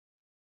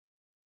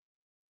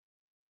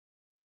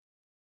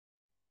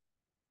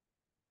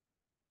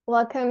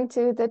Welcome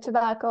to the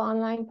Tobacco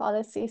Online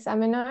Policy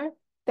Seminar.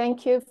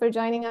 Thank you for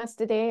joining us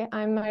today.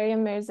 I'm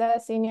Mariam Mirza,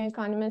 Senior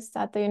Economist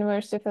at the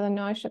University of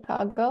Illinois,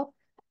 Chicago.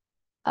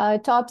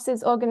 TOPS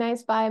is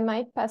organized by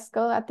Mike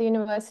Peskel at the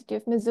University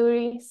of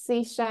Missouri,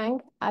 C.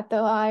 Shank at the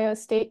Ohio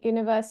State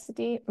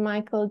University,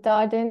 Michael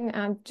Dodden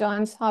at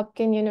Johns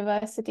Hopkins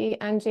University,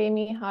 and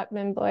Jamie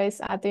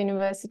Hartman-Boyce at the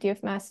University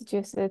of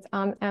Massachusetts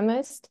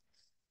Amherst.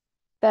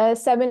 The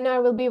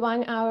seminar will be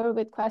 1 hour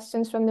with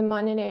questions from the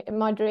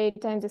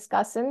moderator and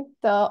discussant.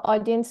 The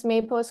audience may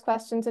post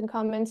questions and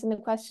comments in the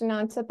question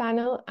and answer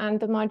panel, and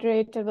the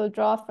moderator will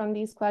draw from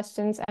these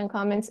questions and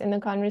comments in the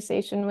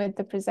conversation with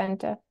the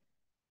presenter.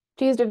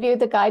 Please review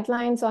the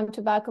guidelines on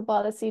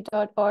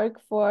tobaccopolicy.org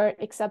for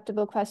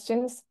acceptable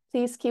questions.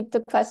 Please keep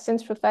the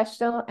questions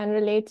professional and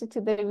related to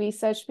the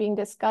research being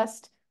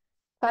discussed.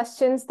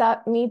 Questions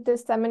that meet the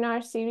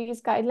seminar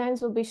series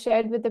guidelines will be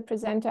shared with the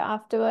presenter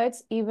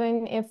afterwards,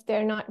 even if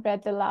they're not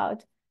read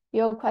aloud.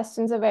 Your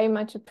questions are very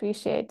much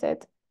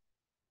appreciated.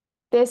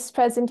 This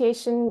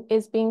presentation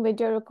is being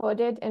video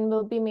recorded and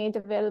will be made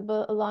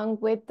available along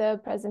with the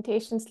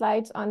presentation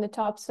slides on the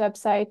TOPS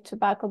website,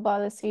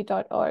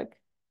 tobaccopolicy.org.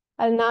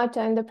 I'll now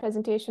turn the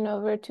presentation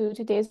over to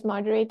today's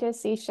moderator,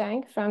 C.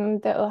 Shank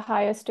from the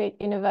Ohio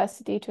State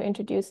University, to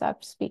introduce our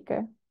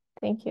speaker.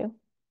 Thank you.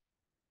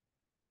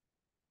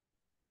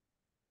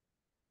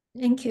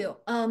 Thank you.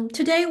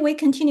 Today, we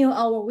continue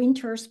our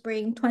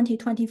winter-spring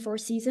 2024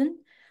 season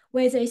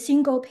with a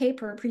single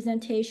paper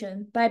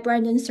presentation by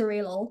Brandon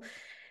Cirillo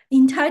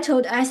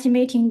entitled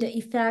Estimating the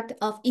Effect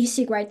of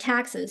E-cigarette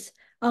Taxes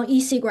on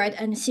E-cigarette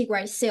and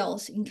Cigarette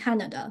Sales in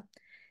Canada.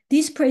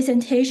 This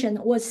presentation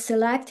was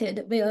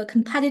selected via a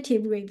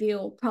competitive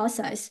review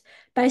process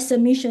by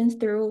submission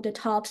through the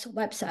TOPS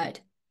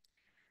website.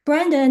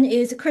 Brandon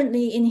is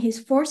currently in his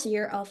fourth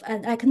year of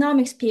an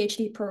economics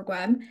PhD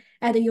program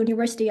at the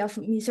University of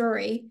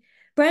Missouri.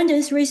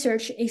 Brandon's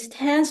research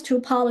extends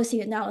to policy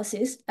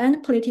analysis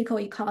and political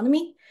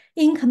economy,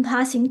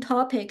 encompassing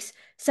topics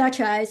such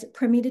as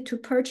permitted to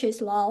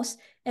purchase laws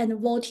and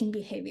voting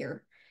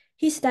behavior.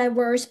 His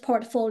diverse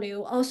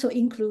portfolio also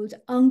includes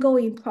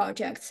ongoing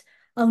projects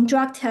on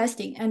drug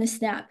testing and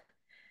SNAP,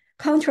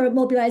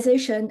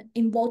 counter-mobilization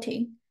in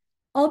voting,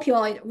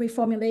 opioid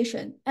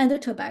reformulation,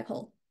 and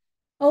tobacco.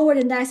 Over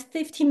the next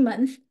 15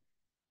 months,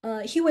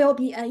 he will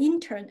be an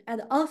intern at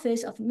the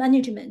Office of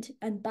Management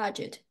and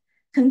Budget,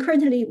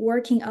 concurrently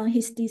working on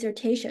his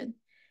dissertation.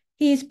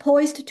 He is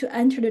poised to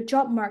enter the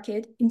job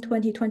market in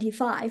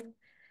 2025.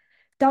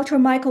 Dr.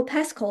 Michael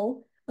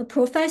Peskel, a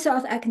professor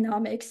of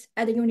economics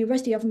at the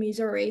University of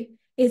Missouri,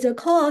 is a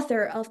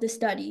co-author of the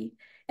study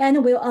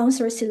and will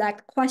answer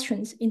select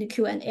questions in the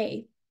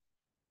Q&A.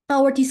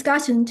 Our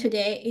discussion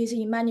today is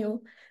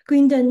Emmanuel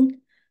Guindon,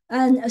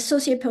 an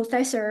associate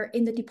professor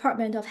in the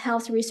Department of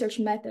Health Research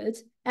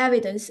Methods,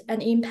 Evidence,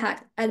 and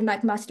Impact at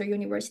McMaster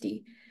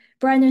University.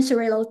 Brandon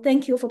Cirillo,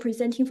 thank you for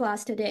presenting for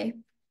us today.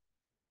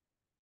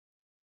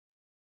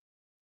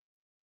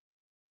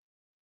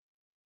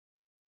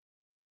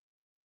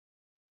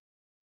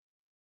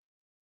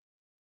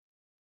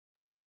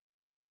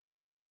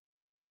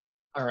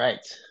 All right.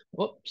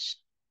 Whoops.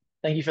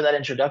 Thank you for that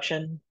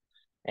introduction.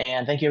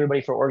 And thank you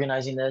everybody for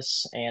organizing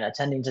this and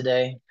attending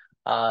today.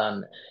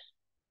 As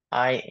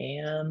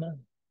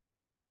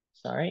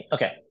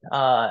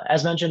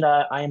mentioned,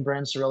 I am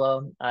Brandon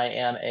Cirillo. I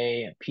am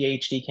a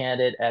PhD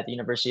candidate at the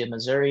University of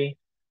Missouri.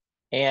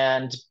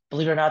 And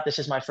believe it or not, this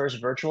is my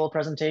first virtual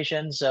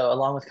presentation. So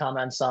along with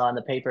comments on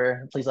the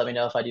paper, please let me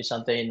know if I do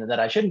something that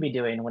I shouldn't be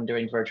doing when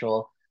doing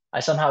virtual. I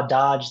somehow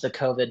dodged the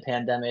COVID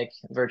pandemic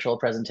virtual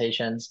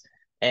presentations,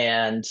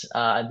 and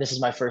this is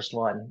my first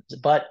one.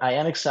 But I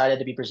am excited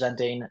to be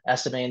presenting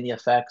estimating the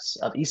effects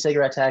of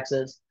e-cigarette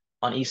taxes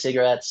on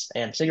e-cigarettes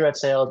and cigarette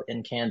sales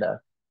in Canada.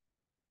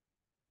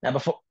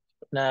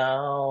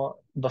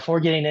 Before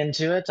getting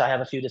into it, I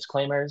have a few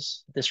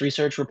disclaimers. This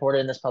research reported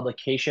in this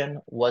publication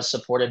was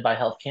supported by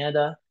Health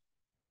Canada.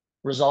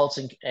 Results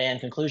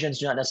and conclusions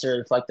do not necessarily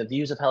reflect the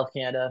views of Health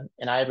Canada,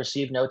 and I have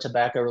received no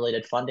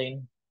tobacco-related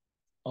funding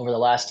over the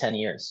last 10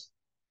 years.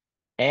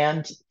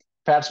 And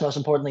perhaps most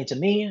importantly to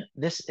me,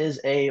 this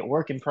is a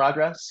work in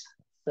progress.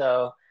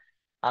 So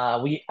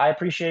I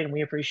appreciate and we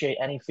appreciate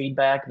any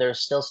feedback. There's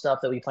still stuff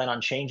that we plan on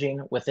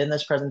changing within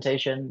this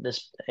presentation,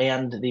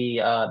 and the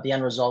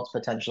end results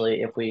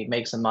potentially if we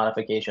make some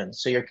modifications.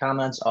 So your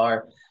comments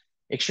are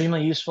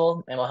extremely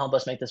useful and will help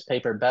us make this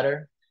paper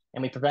better.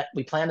 And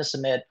we plan to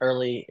submit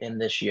early in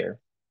this year.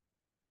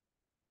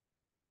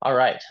 All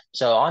right,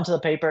 so on to the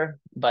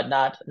paper, but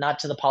not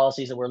to the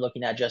policies that we're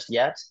looking at just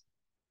yet.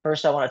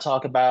 First, I want to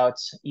talk about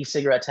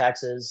e-cigarette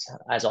taxes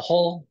as a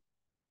whole,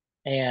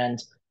 and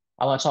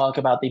I want to talk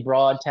about the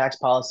broad tax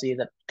policy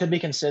that could be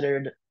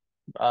considered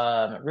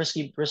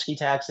risky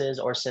taxes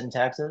or sin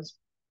taxes.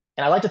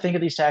 And I like to think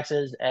of these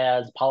taxes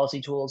as policy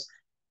tools.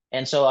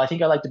 And so I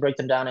think I like to break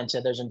them down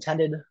into there's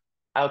intended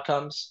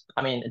outcomes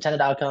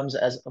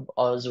as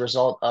a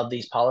result of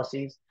these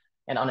policies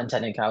and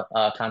unintended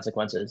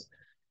consequences.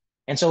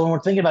 And so when we're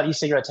thinking about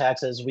e-cigarette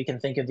taxes, we can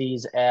think of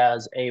these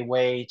as a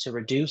way to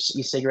reduce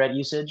e-cigarette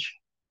usage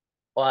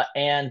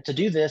And to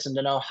do this and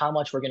to know how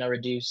much we're going to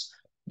reduce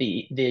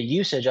the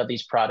usage of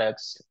these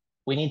products,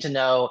 we need to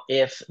know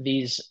if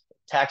these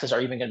taxes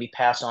are even going to be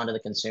passed on to the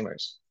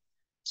consumers.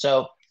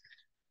 So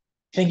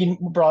thinking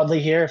broadly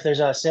here, if there's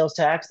a sales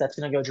tax, that's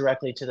going to go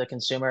directly to the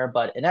consumer,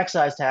 but in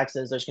excise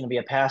taxes, there's going to be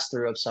a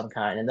pass-through of some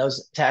kind, and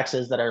those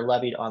taxes that are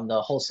levied on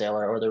the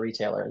wholesaler or the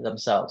retailer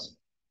themselves.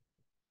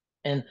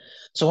 And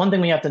so one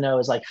thing we have to know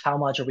is like, how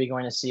much are we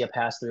going to see a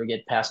pass-through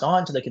get passed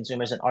on to the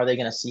consumers, and are they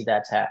going to see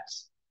that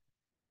tax?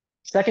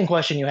 Second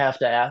question you have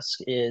to ask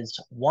is,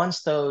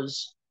 once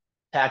those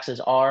taxes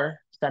are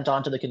sent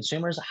on to the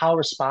consumers, how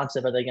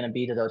responsive are they going to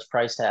be to those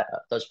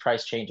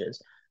price changes?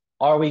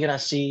 Are we going to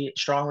see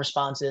strong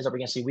responses? Are we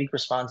going to see weak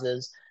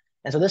responses?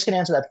 And so this can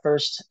answer that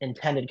first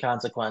intended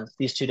consequence,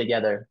 these two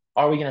together.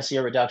 Are we going to see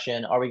a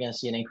reduction? Are we going to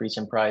see an increase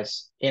in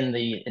price in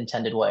the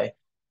intended way?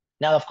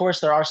 Now, of course,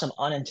 there are some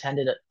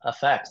unintended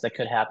effects that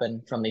could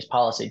happen from these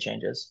policy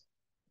changes.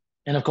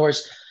 And of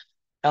course,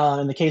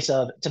 in the case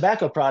of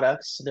tobacco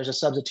products, there's a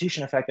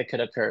substitution effect that could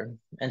occur.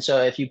 And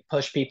so if you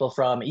push people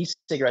from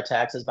e-cigarette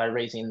taxes by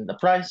raising the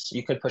price,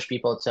 you could push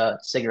people to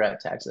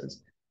cigarette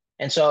taxes.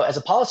 And so as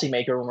a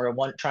policymaker, when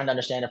we're trying to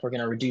understand if we're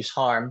going to reduce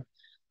harm,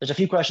 there's a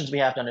few questions we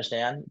have to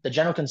understand. The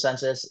general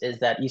consensus is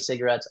that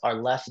e-cigarettes are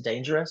less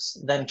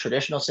dangerous than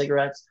traditional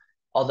cigarettes,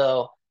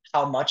 although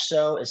how much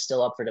so is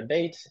still up for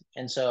debate.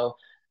 And so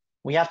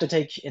we have to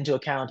take into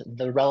account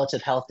the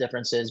relative health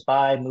differences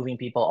by moving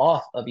people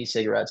off of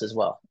e-cigarettes as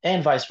well,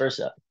 and vice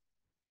versa.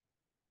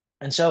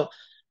 And so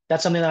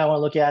that's something that I want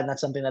to look at, and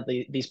that's something that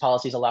these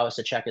policies allow us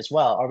to check as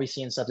well. Are we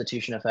seeing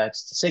substitution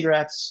effects to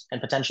cigarettes?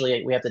 And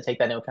potentially we have to take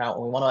that into account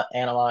when we want to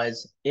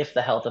analyze if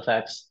the health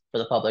effects for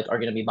the public are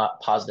going to be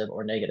positive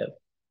or negative.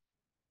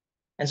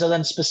 And so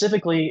then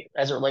specifically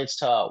as it relates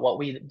to what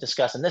we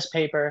discuss in this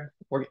paper,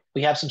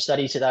 we have some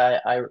studies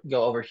that I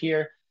go over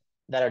here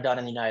that are done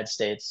in the United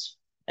States.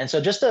 And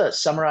so just to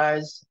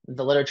summarize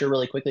the literature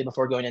really quickly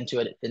before going into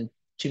it in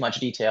too much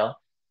detail,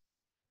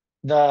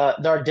 there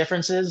are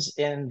differences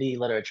in the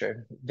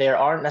literature. There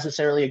aren't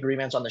necessarily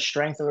agreements on the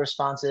strength of the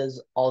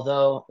responses,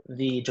 although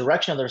the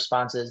direction of the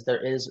responses,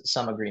 there is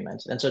some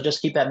agreement. And so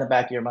just keep that in the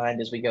back of your mind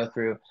as we go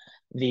through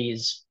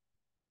these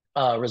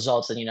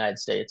results in the United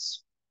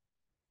States.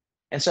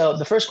 And so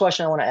the first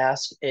question I want to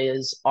ask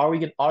is, are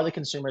the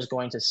consumers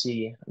going to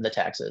see the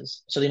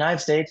taxes? So the United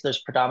States,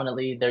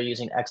 they're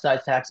using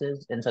excise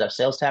taxes instead of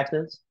sales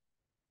taxes.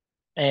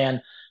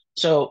 And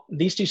so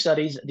these two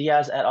studies,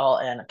 Diaz et al.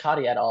 And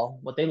Cadi et al.,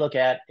 what they look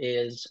at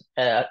is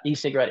an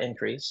e-cigarette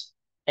increase.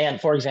 And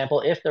for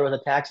example, if there was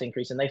a tax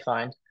increase and they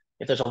find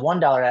if there's a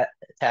 $1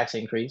 tax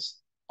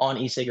increase on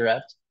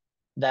e-cigarettes,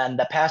 then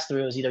the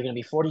pass-through is either going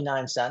to be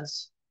 49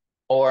 cents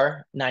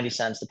or 90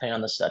 cents, depending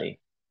on the study.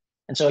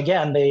 And so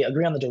again, they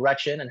agree on the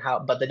direction and how,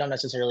 but they don't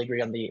necessarily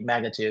agree on the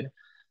magnitude.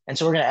 And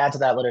so we're going to add to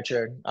that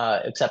literature,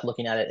 except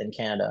looking at it in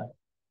Canada.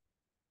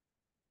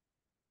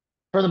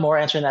 Furthermore,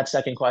 answering that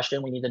second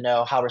question, we need to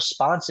know how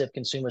responsive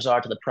consumers are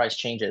to the price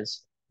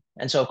changes.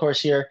 And so of course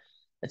here,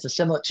 it's a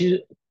similar two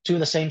of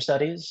the same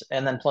studies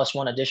and then plus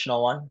one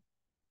additional one.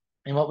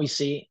 And what we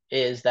see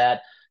is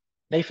that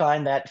they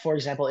find that, for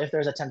example, if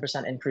there's a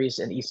 10% increase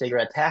in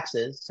e-cigarette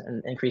taxes,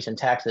 an increase in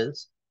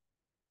taxes,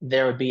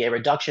 there would be a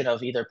reduction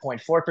of either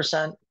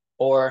 0.4%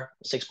 or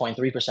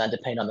 6.3%,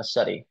 depending on the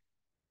study.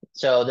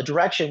 So the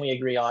direction we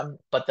agree on,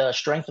 but the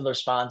strength of the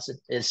response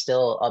is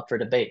still up for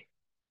debate.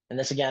 And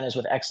this again is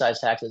with excise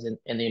taxes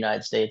in the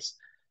United States.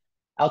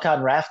 Alcott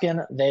and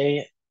Rafkin,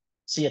 they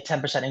see a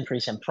 10%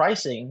 increase in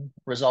pricing,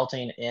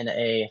 resulting in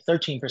a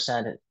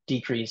 13%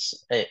 decrease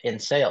in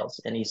sales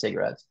in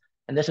e-cigarettes.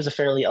 And this is a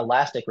fairly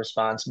elastic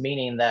response,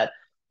 meaning that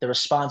the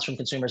response from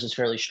consumers is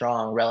fairly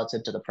strong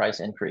relative to the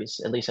price increase,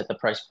 at least at the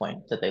price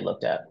point that they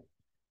looked at.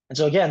 And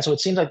so again, so it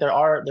seems like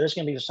there's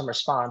going to be some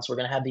response. We're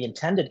going to have the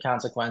intended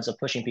consequence of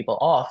pushing people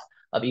off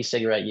of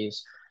e-cigarette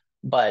use,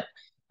 but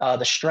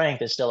the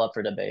strength is still up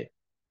for debate.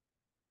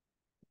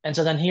 And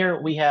so then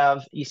here we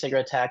have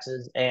e-cigarette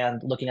taxes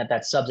and looking at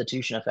that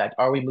substitution effect.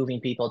 Are we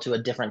moving people to a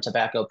different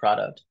tobacco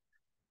product?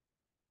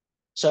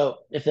 So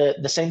if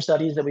the same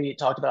studies that we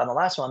talked about on the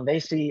last one, they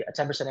see a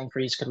 10%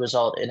 increase could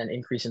result in an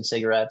increase in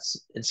cigarette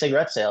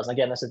sales. And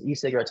again, this is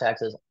e-cigarette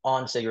taxes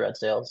on cigarette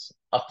sales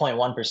of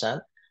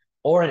 0.1%,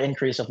 or an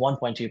increase of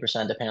 1.2%,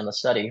 depending on the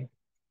study.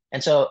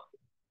 And so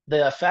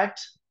the effect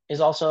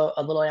is also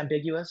a little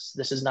ambiguous.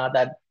 This is not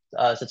that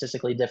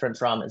statistically different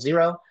from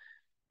zero.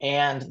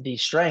 And the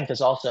strength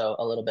is also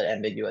a little bit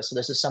ambiguous. So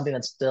this is something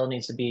that still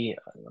needs to be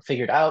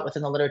figured out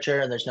within the literature,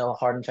 and there's no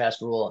hard and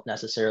fast rule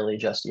necessarily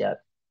just yet.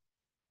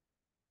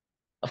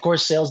 Of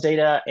course, sales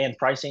data and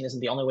pricing isn't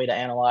the only way to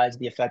analyze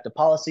the effect of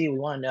policy. We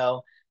want to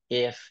know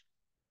if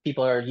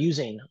people are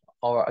using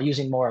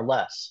more or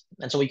less.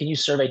 And so we can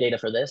use survey data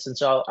for this. And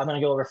so I'm going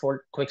to go over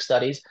 4 quick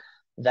studies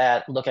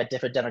that look at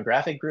different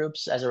demographic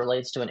groups as it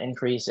relates to an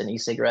increase in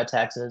e-cigarette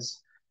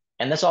taxes.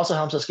 And this also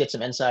helps us get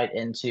some insight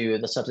into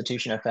the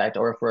substitution effect,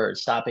 or if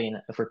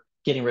we're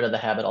getting rid of the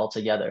habit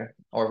altogether,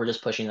 or if we're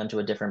just pushing them to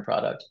a different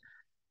product.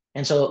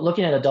 And so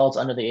looking at adults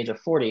under the age of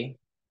 40,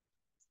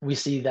 we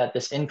see that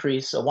this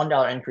increase, a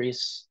 $1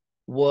 increase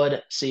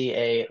would see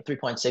a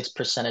 3.6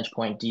 percentage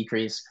point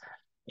decrease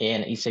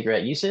in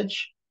e-cigarette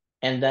usage.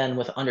 And then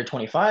with under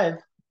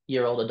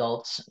 25-year-old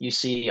adults, you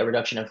see a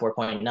reduction in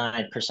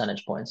 4.9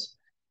 percentage points.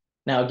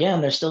 Now,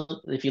 again, there's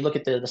still, if you look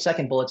at the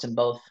second bullets in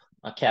both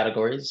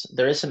categories,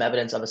 there is some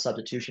evidence of a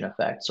substitution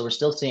effect. So we're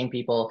still seeing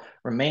people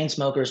remain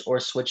smokers or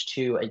switch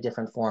to a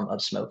different form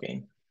of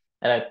smoking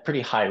at a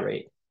pretty high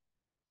rate.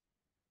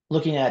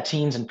 Looking at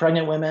teens and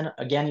pregnant women,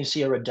 again, you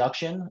see a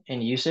reduction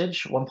in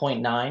usage,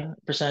 1.9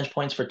 percentage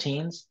points for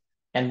teens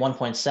and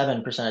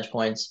 1.7 percentage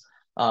points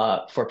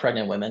for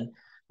pregnant women,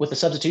 with the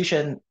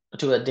substitution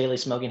to a daily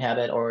smoking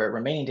habit or a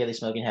remaining daily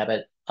smoking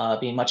habit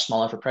being much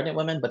smaller for pregnant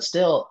women, but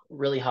still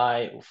really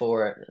high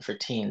for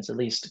teens, at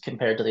least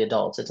compared to the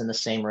adults. It's in the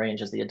same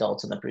range as the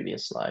adults in the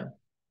previous slide.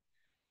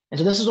 And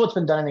so this is what's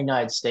been done in the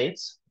United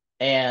States.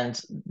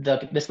 And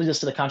this leads us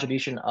to the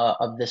contribution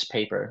of this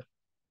paper.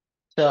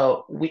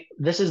 So we're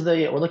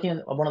looking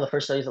at one of the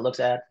first studies that looks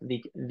at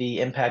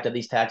the impact of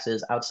these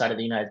taxes outside of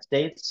the United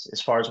States,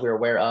 as far as we're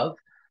aware of.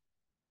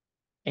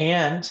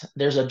 And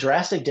there's a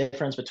drastic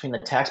difference between the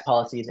tax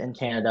policies in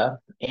Canada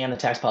and the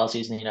tax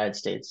policies in the United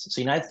States. So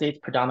the United States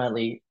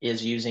predominantly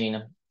is using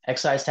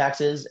excise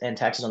taxes and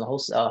taxes on the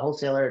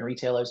wholesaler and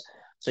retailers.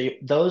 So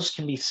those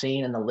can be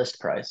seen in the list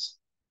price,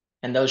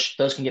 and those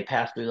can get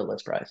passed through the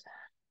list price.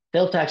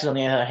 Sales taxes, on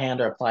the other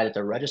hand, are applied at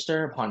the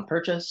register upon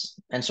purchase.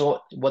 And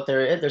so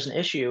there's an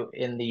issue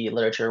in the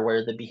literature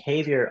where the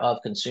behavior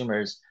of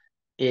consumers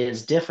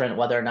is different,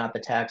 whether or not the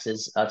tax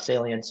is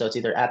salient. So it's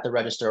either at the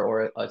register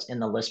or it's in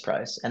the list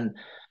price. And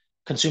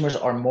consumers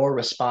are more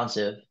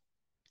responsive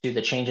to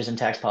the changes in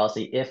tax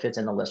policy if it's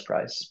in the list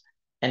price.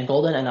 And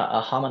Golden and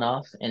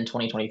Hamanoff in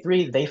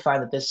 2023, they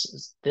find that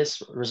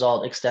this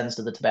result extends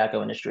to the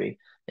tobacco industry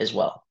as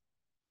well.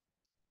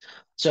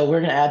 So we're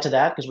going to add to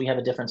that because we have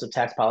a difference of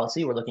tax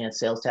policy. We're looking at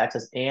sales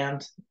taxes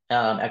and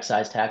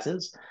excise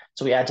taxes.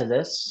 So we add to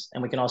this,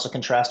 and we can also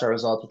contrast our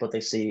results with what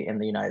they see in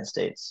the United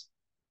States.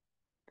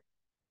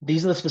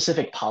 These are the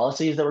specific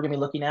policies that we're going to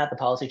be looking at, the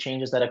policy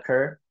changes that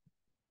occur.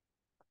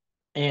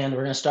 And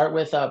we're going to start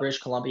with British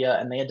Columbia,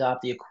 and they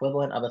adopt the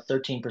equivalent of a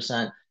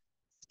 13%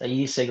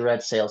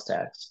 e-cigarette sales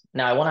tax.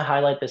 Now, I want to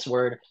highlight this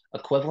word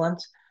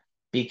equivalent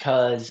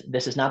because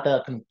this is not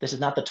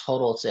the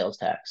total sales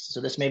tax. So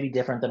this may be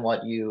different than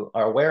what you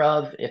are aware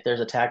of. If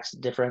there's a tax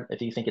different,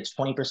 if you think it's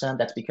 20%,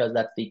 that's because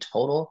that's the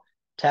total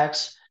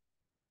tax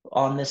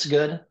on this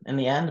good in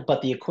the end,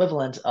 but the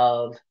equivalent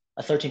of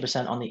a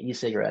 13% on the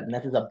e-cigarette, and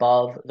this is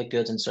above the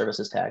goods and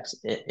services tax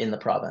in the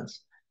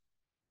province.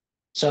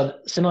 So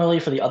similarly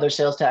for the other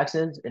sales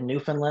taxes, in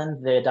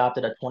Newfoundland, they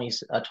adopted a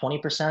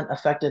 20%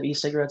 effective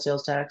e-cigarette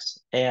sales tax,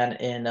 and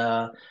in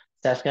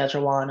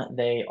Saskatchewan,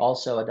 they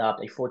also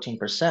adopt a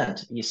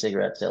 14%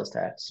 e-cigarette sales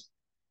tax.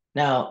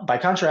 Now, by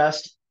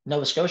contrast,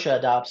 Nova Scotia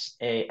adopts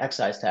a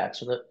excise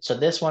tax. So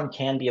this one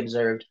can be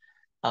observed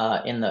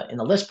in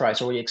the list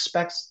price, or we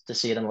expect to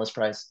see it in the list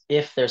price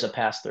if there's a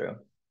pass-through.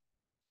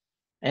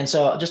 And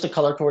so just to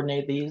color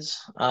coordinate these,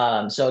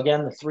 so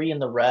again, the three in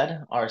the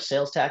red are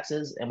sales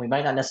taxes, and we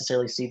might not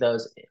necessarily see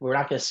those. We're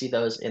not going to see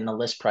those in the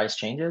list price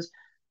changes.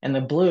 And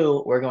the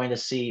blue, we're going to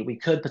see, we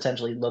could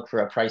potentially look for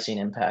a pricing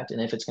impact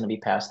and if it's going to be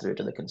passed through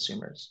to the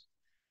consumers.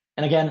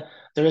 And again,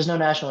 there is no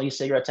national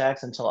e-cigarette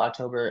tax until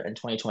October in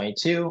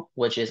 2022,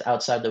 which is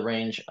outside the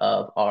range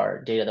of our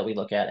data that we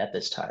look at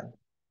this time.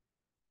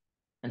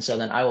 And so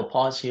then I will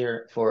pause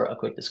here for a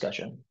quick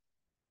discussion.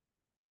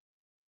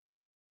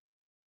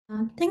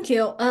 Thank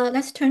you.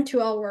 Let's turn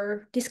to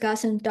our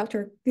discussant,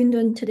 Dr.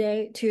 Gündün,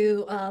 today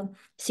to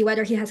see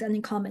whether he has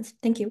any comments.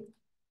 Thank you.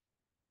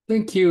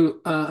 Thank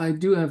you. I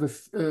do have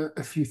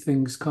a few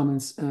things,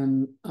 comments,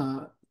 and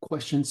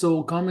questions.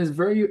 So comments,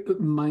 very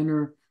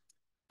minor.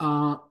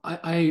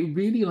 I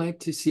really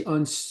like to see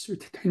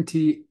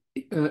uncertainty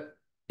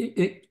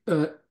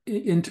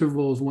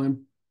intervals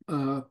when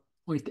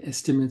point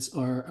estimates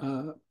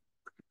are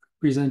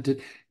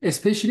presented,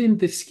 especially in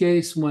this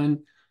case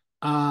when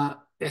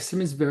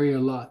estimates vary a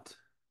lot.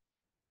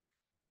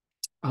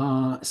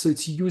 So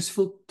it's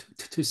useful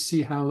to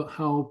see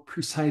how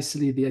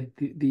precisely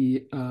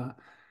the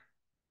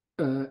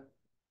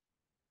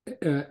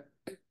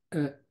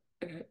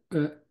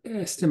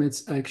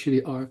estimates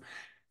actually are.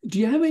 Do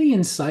you have any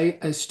insight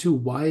as to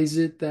why is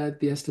it that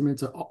the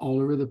estimates are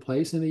all over the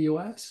place in the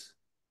US?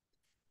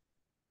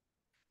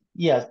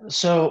 Yeah,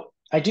 so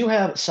I do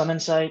have some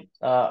insight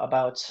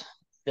about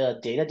the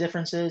data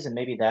differences, and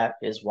maybe that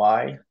is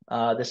why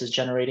this is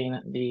generating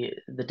the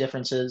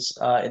differences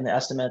in the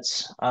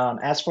estimates.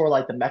 As for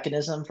like the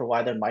mechanism for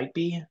why there might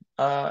be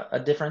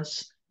a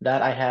difference,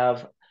 that I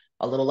have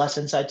a little less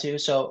insight to.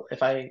 So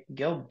if I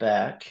go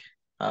back,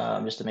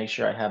 just to make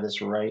sure I have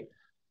this right.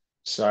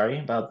 Sorry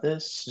about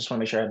this. Just want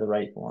to make sure I have the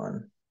right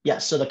one.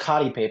 Yes, so the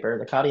Coddy paper,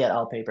 the Coddy et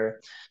al. Paper,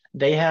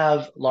 they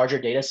have larger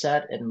data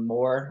set in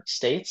more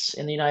states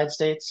in the United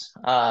States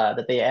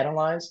that they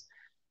analyze.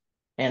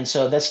 And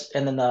so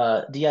and then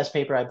the Diaz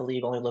paper, I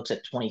believe, only looks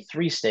at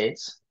 23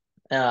 states.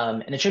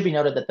 And it should be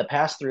noted that the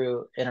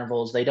pass-through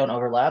intervals, they don't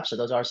overlap. So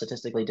those are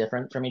statistically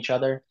different from each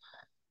other,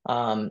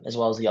 as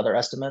well as the other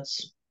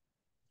estimates.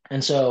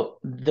 And so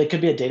there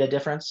could be a data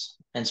difference.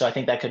 And so I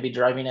think that could be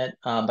driving it.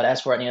 But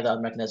as for any other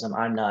mechanism,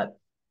 I'm not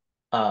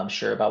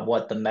sure about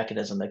what the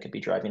mechanism that could be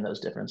driving those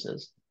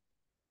differences.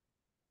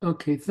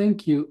 Okay,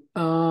 thank you.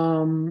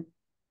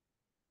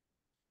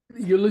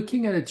 You're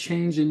looking at a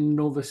change in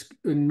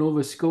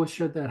Nova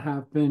Scotia that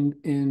happened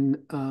in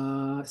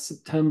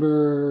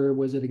September,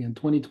 was it again,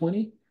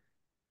 2020?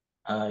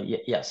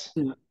 Yes.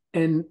 Yeah.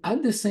 And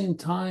at the same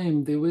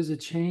time, there was a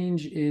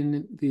change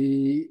in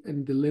the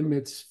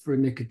limits for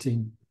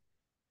nicotine.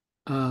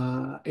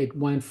 It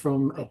went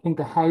from, I think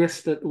the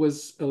highest that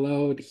was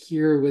allowed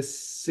here was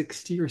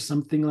 60 or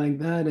something like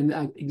that. And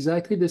at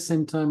exactly the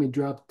same time, it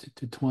dropped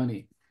to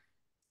 20.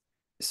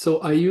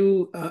 So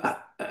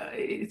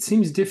it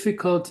seems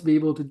difficult to be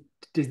able to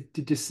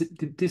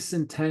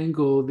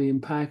disentangle the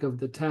impact of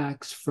the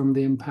tax from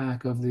the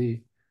impact of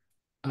the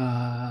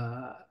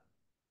uh,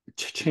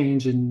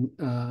 change in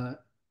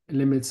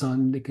limits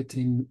on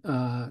nicotine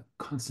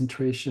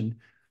concentration.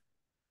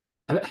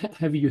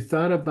 Have you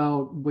thought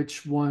about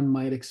which one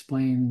might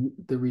explain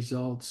the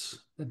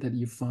results that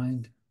you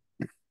find?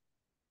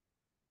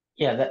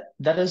 Yeah,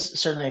 that is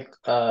certainly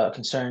a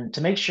concern.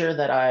 To make sure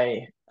that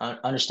I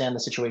understand the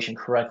situation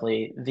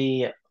correctly,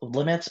 the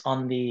limits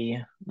on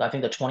I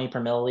think the 20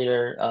 per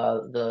milliliter,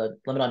 the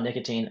limit on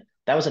nicotine,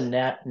 that was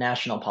a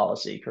national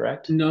policy,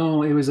 correct?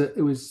 No, it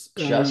was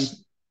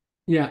Just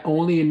yeah,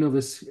 only in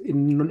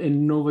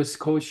Nova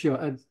Scotia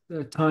at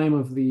the time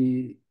of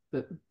the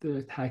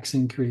tax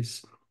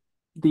increase.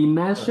 The uh,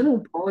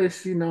 national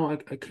policy now,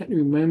 I can't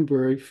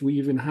remember if we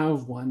even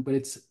have one, but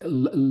it's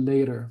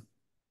later.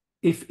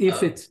 uh,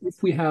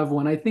 If we have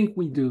one, I think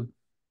we do.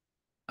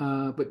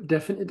 But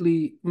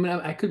definitely, I mean,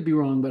 I could be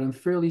wrong, but I'm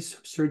fairly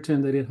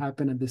certain that it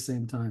happened at the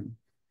same time.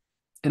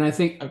 And I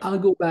think okay. I'll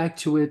go back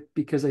to it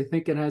because I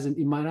think it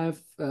might have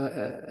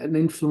an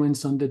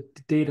influence on the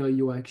data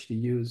you actually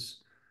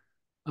use.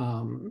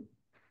 Um,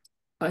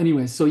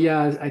 anyway, so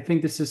yeah, I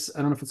think this is,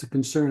 I don't know if it's a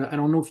concern. I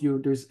don't know if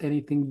there's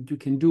anything you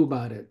can do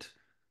about it.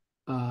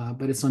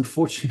 But it's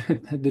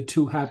unfortunate that the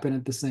two happen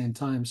at the same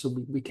time. So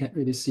we can't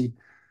really see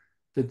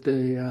that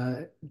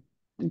the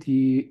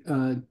the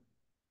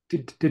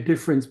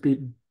difference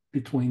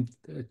between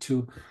the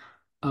two.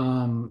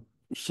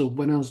 So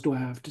what else do I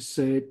have to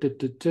say?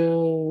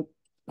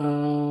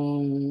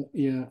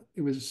 Yeah,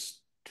 it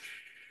was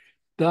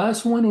the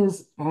last one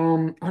is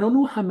I don't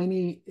know how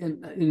many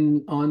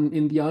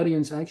in the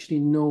audience actually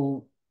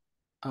know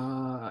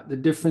the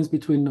difference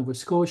between Nova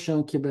Scotia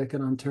and Quebec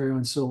and Ontario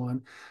and so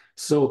on.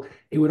 So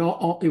it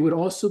would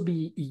also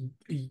be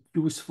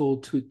useful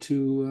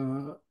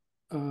to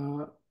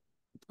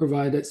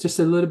provide it's just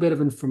a little bit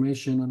of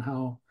information on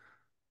how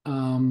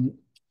um,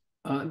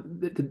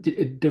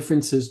 the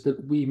differences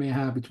that we may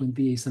have between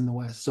the East and the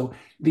West. So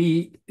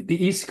the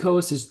East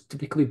Coast is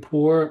typically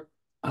poor,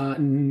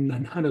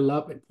 not a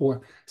lot, but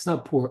poor. It's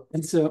not poor.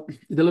 And so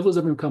the levels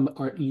of income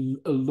are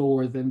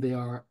lower than they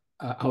are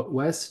out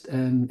West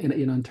and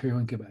in Ontario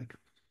and Quebec.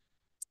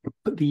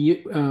 But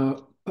the uh,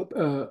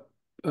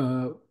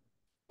 uh,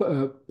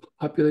 uh,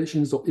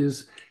 population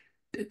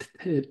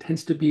it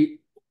tends to be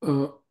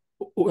uh,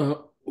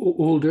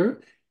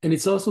 older, and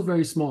it's also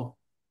very small.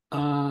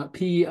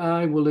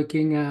 PEI, we're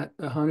looking at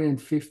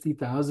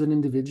 150,000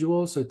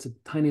 individuals, so it's a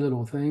tiny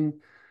little thing.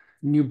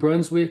 New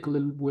Brunswick,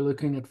 we're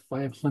looking at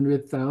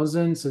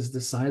 500,000, so it's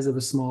the size of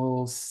a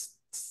small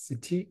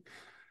city.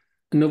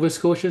 Nova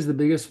Scotia is the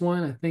biggest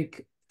one. I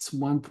think it's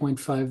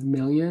 1.5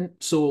 million.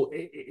 So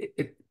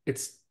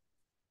it's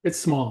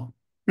small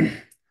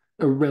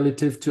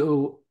relative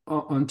to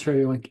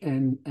Ontario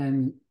and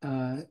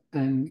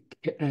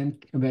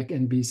Quebec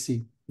and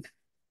BC.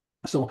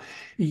 So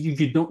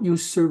you don't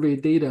use survey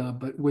data,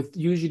 but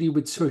usually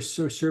with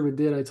survey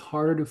data, it's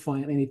harder to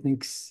find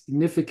anything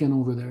significant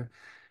over there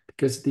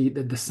because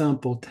the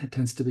sample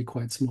tends to be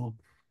quite small.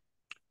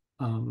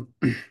 Um,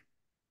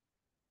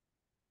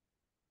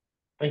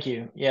 Thank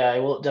you. Yeah, I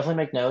will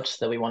definitely make notes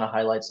that we want to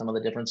highlight some of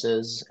the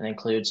differences and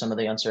include some of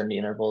the uncertainty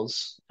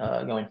intervals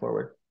going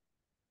forward.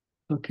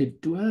 okay,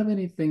 do I have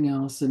anything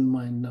else in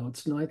my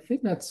notes? No, I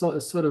think that's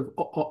sort of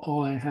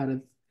all I had at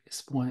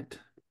this point.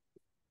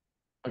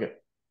 Okay,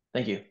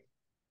 thank you.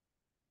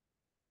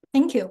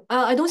 Thank you.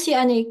 I don't see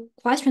any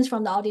questions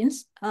from the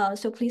audience.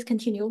 So please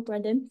continue,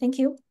 Brendan. Thank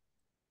you.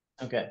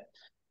 Okay.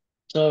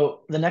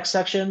 So the next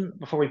section,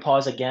 before we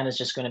pause again, is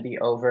just going to be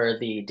over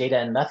the data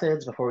and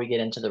methods before we get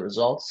into the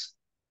results.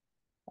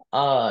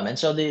 And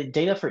so the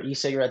data for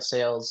e-cigarette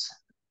sales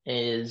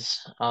is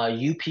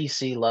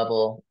UPC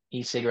level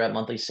e-cigarette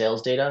monthly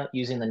sales data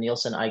using the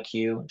Nielsen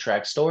IQ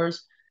track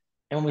stores.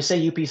 And when we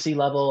say UPC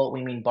level,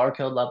 we mean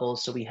barcode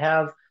levels. So we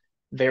have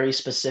very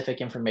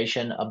specific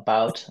information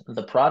about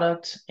the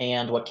product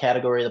and what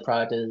category the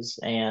product is,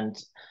 and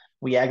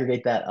we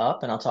aggregate that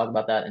up, and I'll talk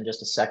about that in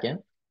just a second.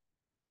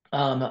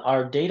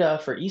 Our data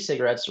for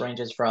e-cigarettes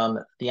ranges from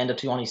the end of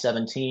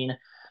 2017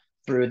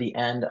 through the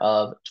end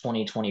of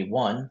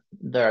 2021.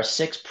 There are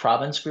 6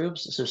 province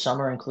groups, so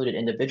some are included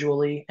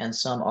individually and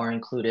some are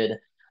included,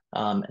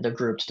 they're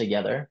grouped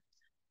together.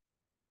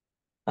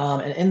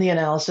 And in the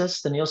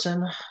analysis, the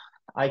Nielsen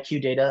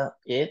IQ data,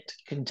 it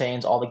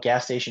contains all the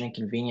gas station and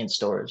convenience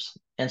stores.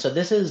 And so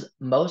this is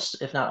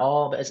most, if not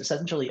all, but it's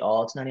essentially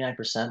all, it's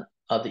 99%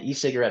 of the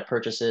e-cigarette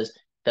purchases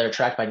that are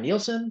tracked by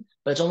Nielsen,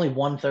 but it's only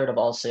 1/3 of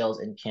all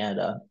sales in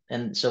Canada.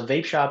 And so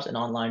vape shops and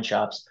online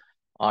shops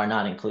are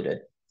not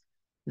included.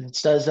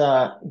 This does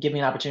give me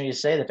an opportunity to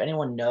say that if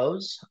anyone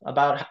knows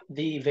about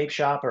the vape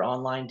shop or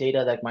online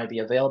data that might be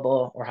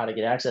available or how to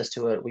get access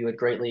to it, we would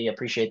greatly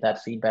appreciate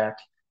that feedback.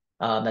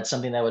 That's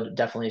something that would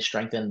definitely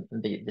strengthen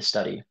the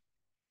study.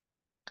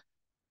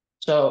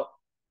 So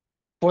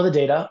for the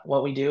data,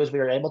 what we do is we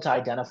are able to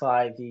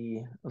identify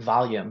the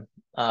volume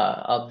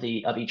of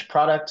each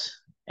product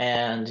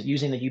and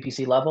using the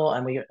UPC level,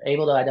 and we are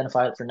able to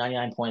identify it for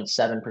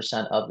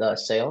 99.7% of the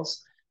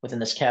sales within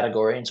this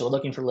category. And so we're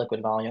looking for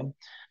liquid volume.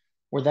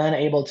 We're then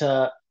able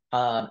to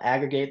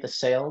aggregate the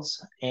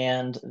sales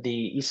and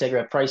the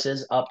e-cigarette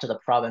prices up to the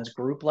province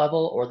group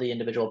level or the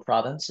individual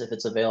province if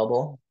it's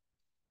available.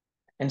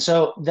 And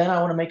so then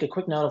I want to make a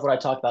quick note of what I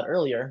talked about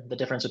earlier, the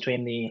difference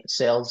between the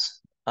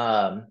sales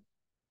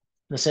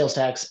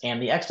tax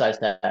and the excise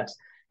tax.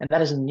 And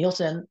that is in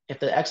Nielsen, if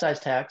the excise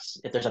tax,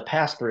 if there's a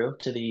pass through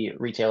to the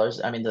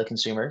retailers, I mean the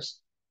consumers,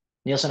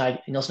 Nielsen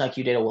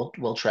IQ data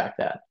will track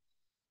that.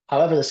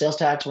 However, the sales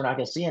tax, we're not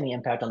going to see any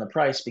impact on the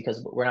price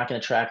because we're not going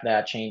to track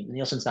that change.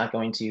 Nielsen's not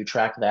going to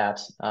track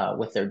that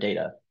with their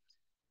data.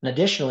 And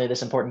additionally,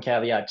 this important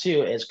caveat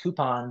too is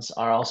coupons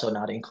are also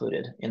not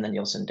included in the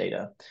Nielsen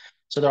data.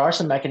 So there are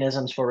some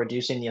mechanisms for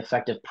reducing the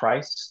effective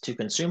price to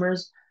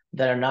consumers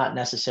that are not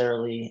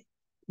necessarily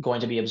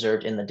going to be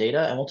observed in the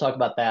data. And we'll talk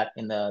about that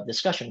in the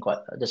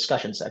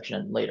discussion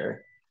section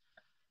later.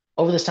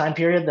 Over this time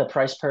period, the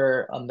price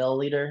per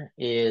milliliter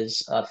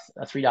is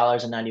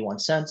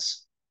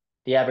 $3.91.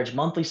 The average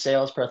monthly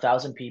sales per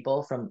 1,000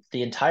 people from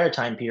the entire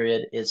time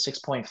period is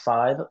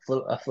 6.5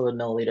 fluid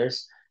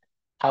milliliters.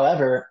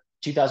 However,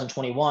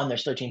 2021,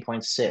 there's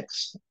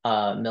 13.6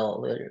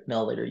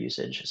 milliliter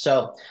usage.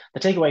 So the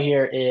takeaway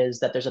here is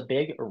that there's a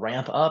big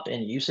ramp up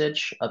in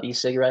usage of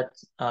e-cigarette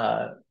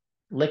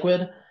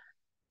liquid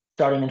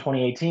starting in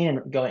 2018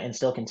 and going and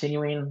still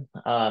continuing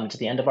to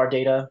the end of our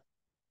data.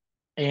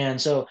 And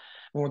so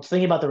when we're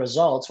thinking about the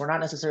results, we're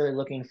not necessarily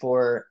looking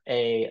for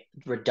a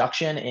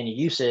reduction in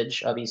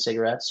usage of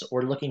e-cigarettes.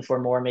 We're looking for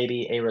more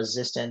maybe a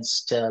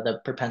resistance to the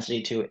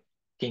propensity to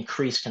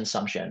increase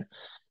consumption.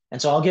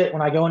 And so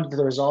when I go into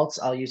the results,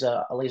 I'll use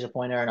a laser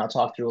pointer and I'll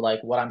talk through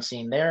like what I'm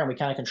seeing there. And we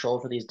kind of control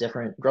for these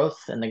different growth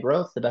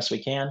the best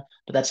we can.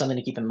 But that's something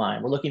to keep in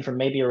mind. We're looking for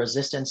maybe a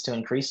resistance to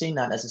increasing,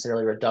 not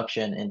necessarily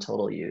reduction in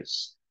total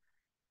use.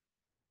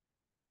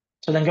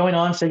 So then going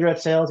on, cigarette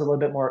sales it's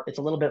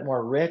a little bit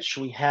more rich.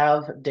 We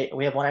have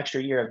 1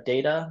 extra year of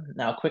data.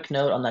 Now, a quick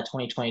note on that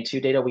 2022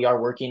 data, we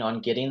are working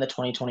on getting the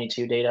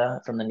 2022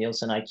 data from the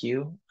Nielsen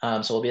IQ.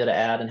 So we'll be able to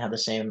add and have the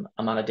same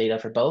amount of data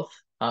for both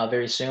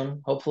very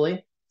soon,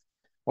 hopefully.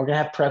 We're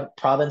going to have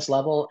province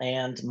level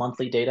and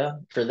monthly data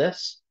for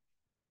this.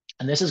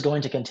 And this is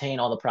going to contain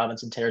all the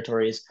province and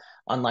territories,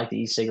 unlike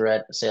the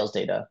e-cigarette sales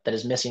data that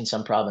is missing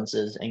some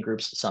provinces and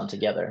groups some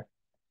together.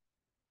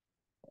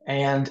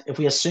 And if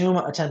we assume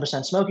a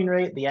 10% smoking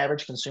rate, the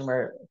average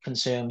consumer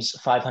consumes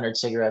 500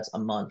 cigarettes a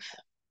month.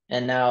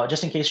 And now,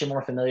 just in case you're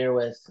more familiar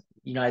with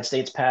United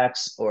States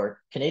packs or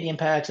Canadian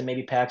packs, and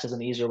maybe packs is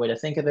an easier way to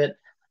think of it,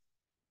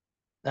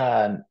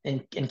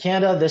 in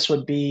Canada, this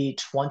would be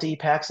 20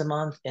 packs a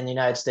month. In the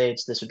United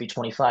States, this would be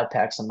 25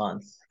 packs a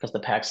month because the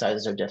pack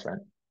sizes are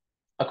different.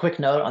 A quick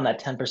note on that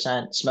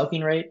 10%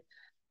 smoking rate.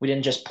 We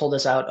didn't just pull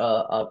this out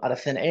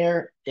of thin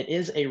air. It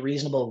is a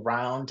reasonable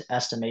round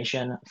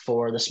estimation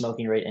for the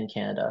smoking rate in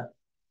Canada.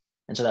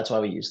 And so that's why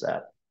we use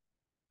that,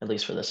 at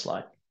least for this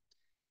slide.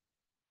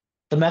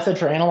 The method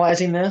for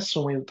analyzing this,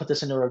 when we put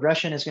this into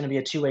regression, is going to be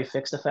a two-way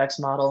fixed effects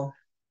model.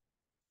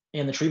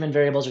 And the treatment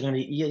variables are going to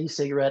be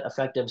e-cigarette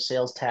effective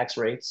sales tax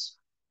rates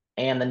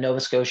and the Nova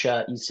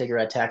Scotia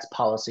e-cigarette tax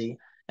policy.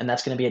 And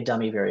that's going to be a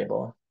dummy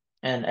variable.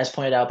 And as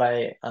pointed out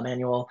by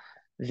Emmanuel,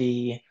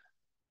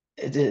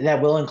 that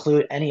will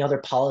include any other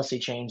policy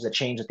change that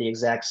change at the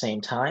exact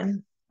same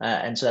time.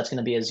 And so that's going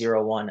to be a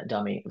 0-1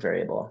 dummy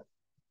variable.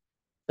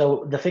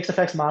 So the fixed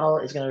effects model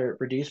is going to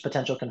reduce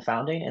potential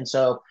confounding. And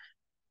so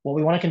what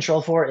we want to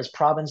control for is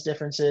province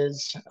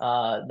differences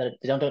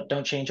that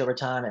don't change over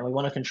time. And we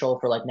want to control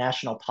for like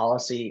national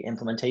policy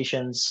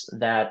implementations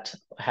that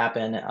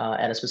happen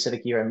at a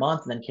specific year and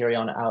month and then carry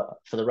on out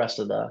for the rest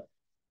of the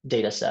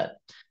data set.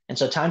 And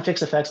so time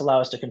fixed effects allow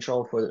us to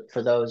control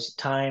for those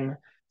time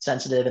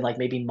sensitive and like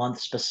maybe month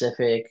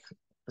specific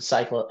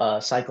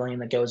cycling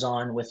that goes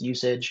on with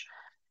usage,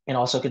 and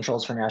also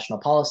controls for national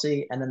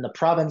policy. And then the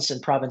province and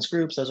province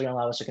groups, those are going to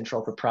allow us to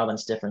control for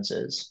province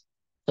differences.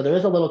 So there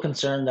is a little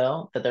concern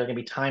though that there are going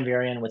to be time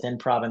variant within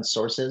province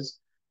sources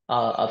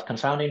of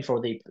confounding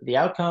for the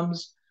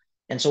outcomes.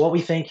 And so what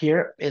we think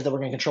here is that we're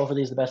going to control for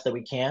these the best that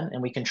we can,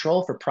 and we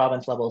control for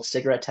province level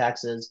cigarette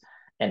taxes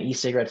and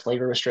e-cigarette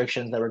flavor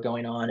restrictions that were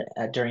going on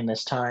during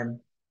this time.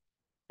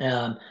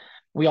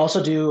 We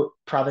also do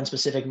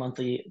province-specific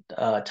monthly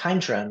time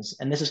trends,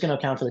 and this is going to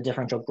account for the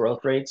differential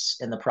growth rates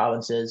in the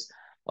provinces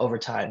over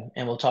time.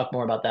 And we'll talk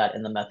more about that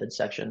in the method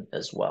section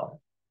as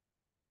well.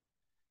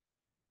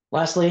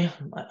 Lastly,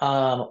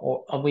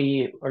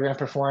 we are going to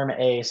perform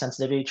a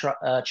sensitivity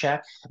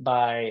check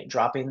by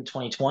dropping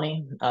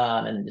 2020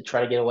 and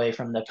try to get away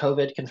from the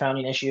COVID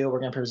confounding issue. We're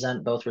going to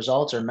present both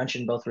results or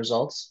mention both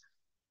results.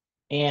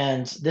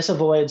 And this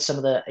avoids some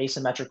of the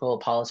asymmetrical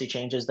policy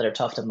changes that are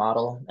tough to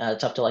model,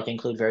 tough to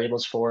include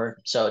variables for.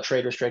 So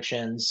trade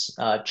restrictions,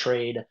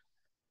 trade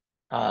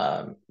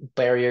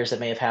barriers that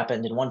may have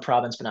happened in one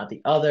province but not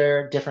the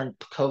other, different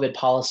COVID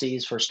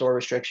policies for store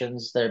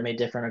restrictions that may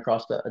differ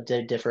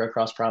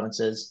across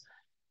provinces.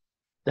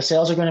 The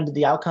sales are going to be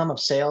the outcome of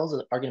sales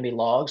are going to be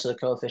logs, so the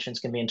coefficients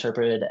can be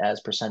interpreted as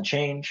percent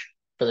change.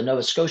 For the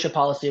Nova Scotia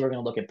policy, we're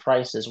going to look at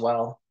price as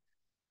well.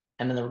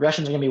 And then the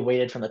regressions are going to be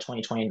weighted from the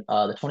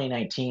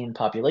 2019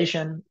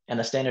 population, and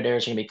the standard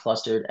errors are going to be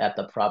clustered at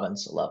the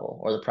province level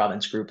or the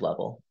province group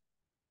level.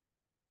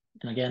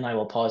 And again, I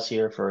will pause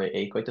here for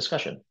a quick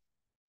discussion.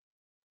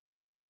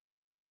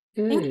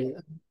 Hey,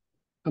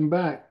 I'm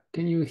back.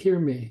 Can you hear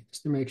me?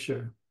 Just to make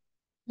sure.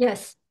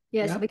 Yes.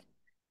 Yeah.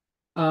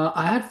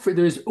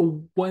 There's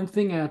one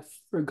thing I'd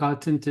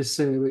forgotten to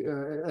say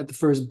at the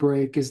first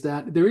break is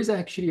that there is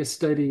actually a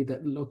study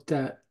that looked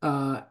at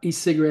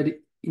e-cigarette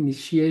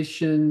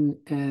initiation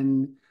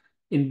and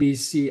in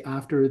BC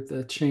after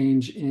the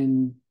change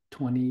in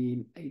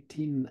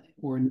 2018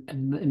 or in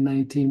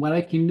 19. What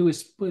I can do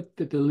is put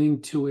the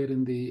link to it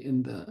in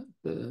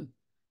the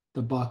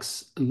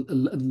box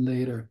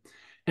later,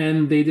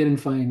 and they didn't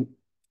find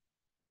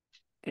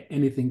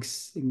anything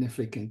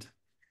significant.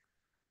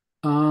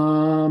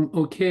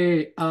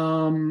 Okay.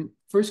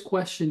 First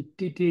question,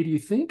 did you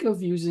think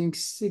of using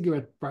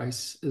cigarette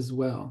price as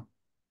well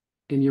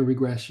in your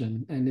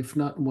regression? And if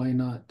not, why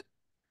not?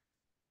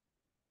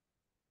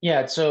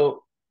 Yeah,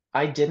 so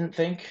I didn't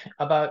think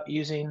about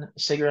using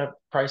cigarette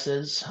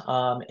prices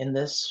in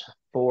this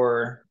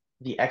for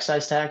the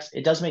excise tax.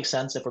 It does make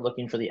sense if we're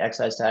looking for the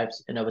excise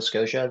tax in Nova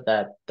Scotia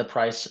that the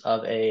price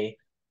of a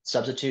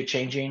substitute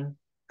changing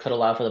could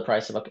allow for the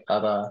price of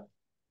the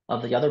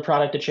other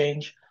product to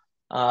change.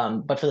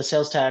 But for the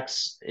sales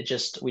tax,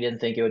 we didn't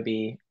think it would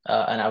be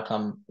an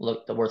outcome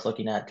worth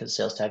looking at because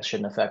sales tax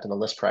shouldn't affect the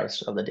list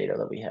price of the data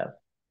that we have.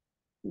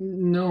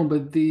 No,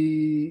 but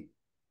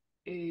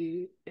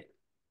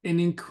an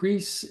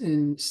increase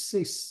in,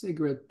 say,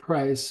 cigarette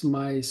price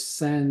might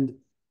send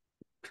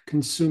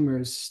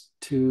consumers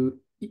to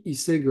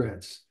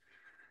e-cigarettes,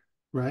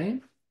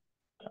 right?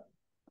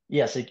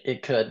 Yes,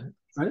 it could.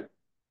 Right.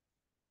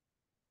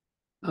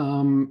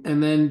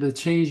 And then the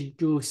change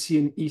you'll see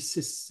in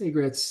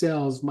e-cigarette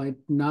sales might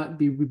not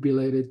be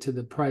related to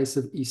the price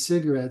of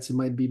e-cigarettes. It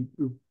might be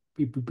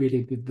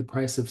related to the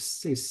price of,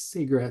 say,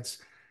 cigarettes.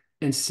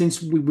 And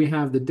since we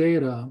have the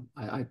data,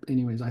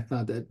 anyways, I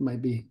thought that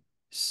might be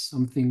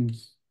something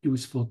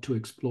useful to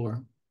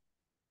explore.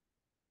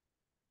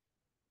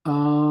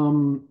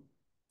 Your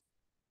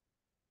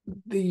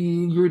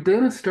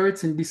data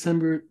starts in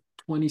December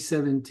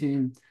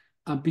 2017.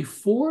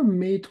 Before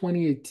May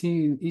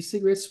 2018,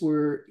 e-cigarettes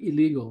were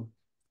illegal.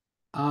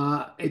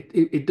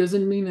 It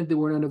doesn't mean that they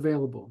were not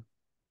available.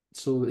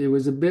 So it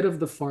was a bit of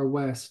the Far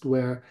West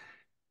where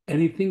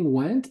anything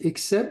went,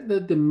 except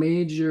that the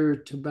major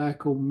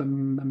tobacco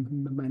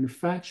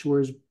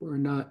manufacturers were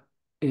not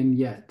in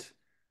yet.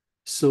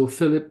 So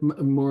Philip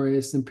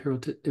Morris,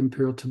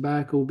 Imperial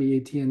Tobacco,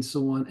 BAT, and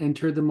so on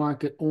entered the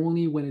market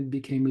only when it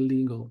became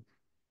illegal.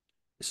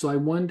 So I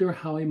wonder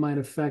how it might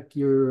affect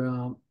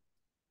your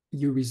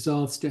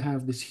results to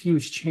have this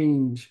huge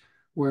change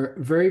where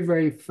very,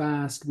 very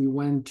fast we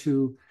went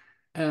to,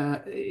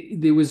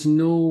 there was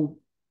no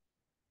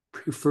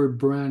preferred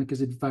brand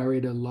because it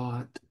varied a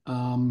lot.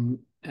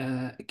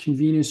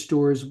 Convenience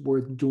stores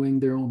were doing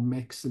their own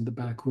mix in the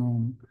back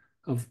room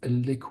of a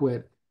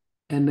liquid.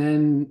 And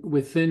then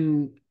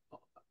within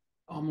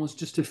almost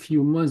just a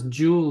few months,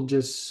 Juul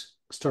just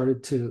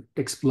started to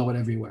explode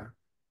everywhere.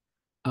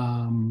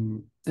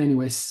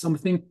 Anyway,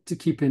 something to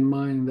keep in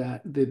mind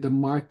that the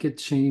market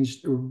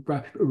changed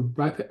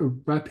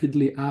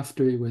rapidly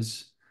after it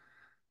was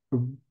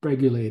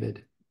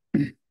regulated.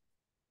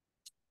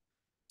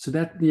 So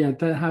that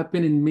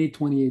happened in May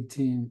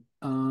 2018.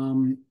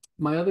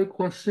 My other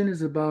question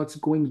is about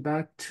going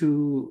back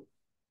to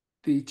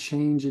the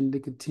change in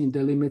nicotine,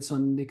 the limits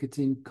on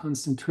nicotine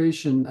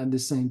concentration at the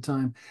same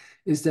time,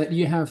 is that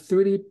you have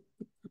 30%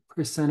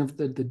 of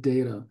the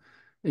data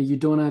and you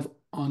don't have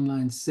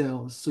online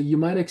sales. So you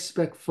might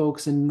expect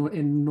folks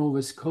in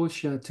Nova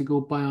Scotia to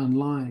go buy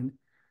online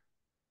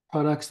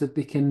products that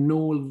they can no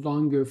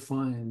longer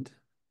find.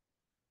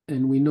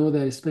 And we know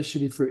that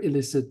especially for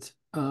illicit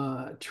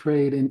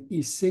trade in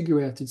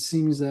e-cigarettes, it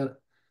seems that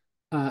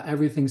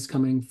everything's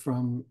coming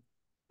from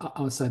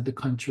outside the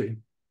country.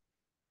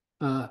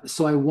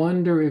 So I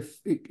wonder if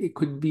it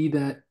could be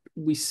that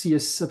we see a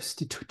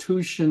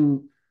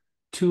substitution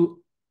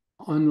to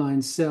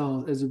online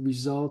sales as a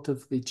result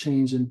of the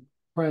change in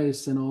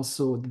price and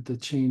also the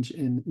change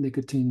in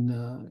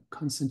nicotine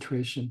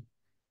concentration.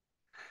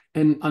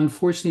 And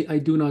unfortunately, I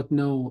do not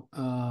know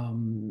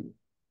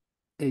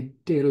a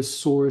data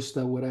source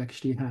that would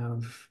actually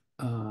have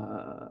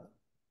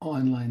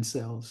online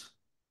sales.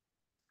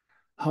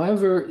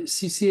 However,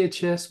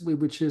 CCHS,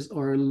 which is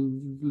our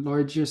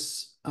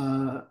largest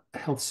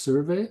health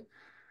survey,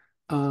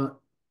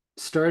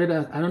 started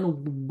at, I don't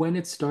know when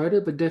it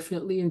started, but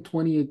definitely in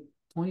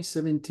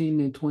 2017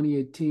 and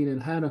 2018,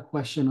 it had a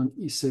question on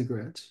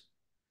e-cigarettes.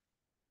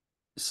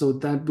 So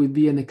that would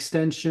be an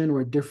extension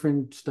or a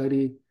different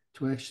study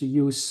to actually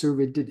use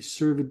survey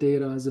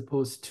data as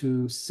opposed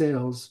to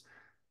sales.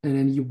 And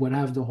then you would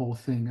have the whole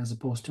thing as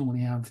opposed to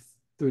only have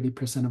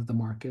 30% of the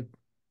market.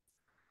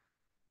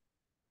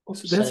 So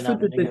Oops, I that's did for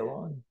not mean to the. go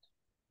on.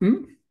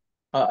 Hmm?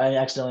 I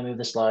accidentally moved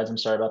the slides. I'm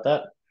sorry about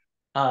that.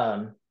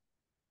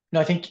 No,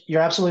 I think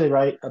you're absolutely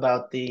right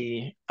about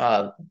the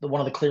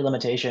one of the clear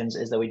limitations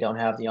is that we don't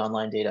have the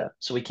online data,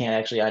 so we can't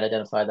actually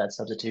identify that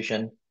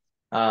substitution.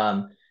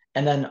 Um,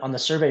 and then on the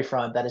survey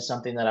front, that is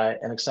something that I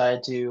am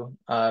excited to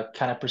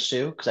kind of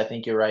pursue because I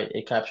think you're right.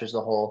 It captures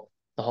the whole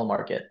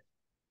market.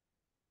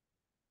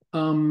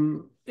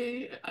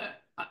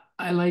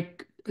 I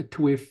like a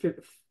two-way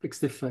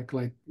fixed effect.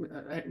 Like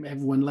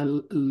everyone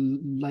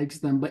likes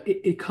them, but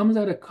it comes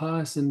at a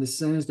cost in the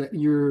sense that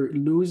you're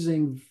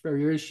losing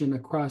variation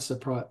across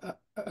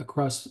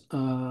across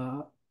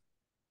uh,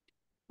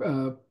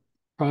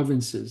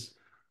 provinces.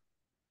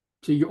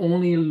 So you're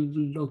only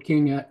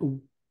looking at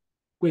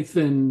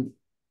within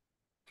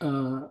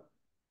uh,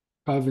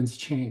 province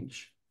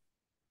change.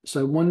 So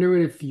I wonder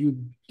if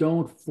you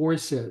don't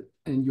force it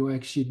and you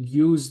actually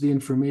use the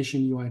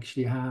information you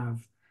actually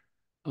have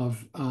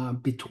of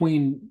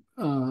between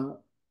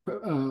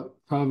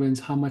province,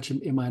 how much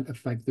it might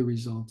affect the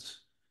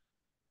results.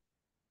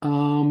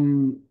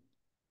 Um,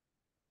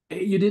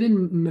 you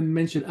didn't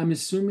mention, I'm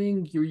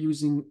assuming you're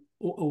using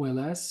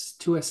OLS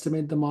to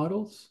estimate the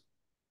models.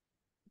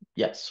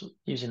 Yes,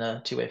 using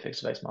a two-way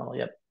fixed effects model.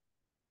 Yep.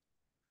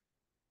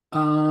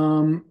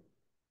 Um,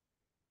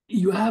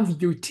 you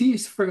have your T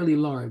is fairly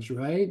large,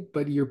 right?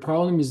 But your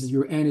problem is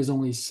your N is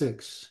only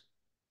 6,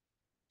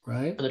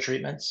 right? For the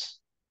treatments.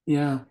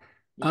 Yeah.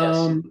 Yes.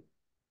 Um,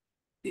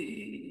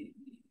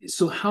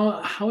 so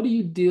how do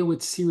you deal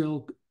with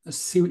serial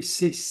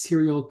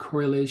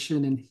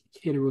correlation and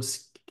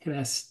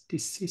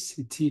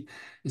heteroscedasticity,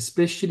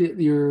 especially if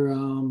your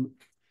N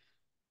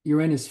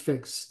is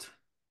fixed?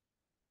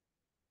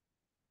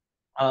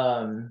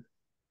 Um,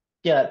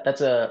 yeah, that's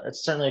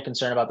certainly a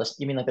concern about this.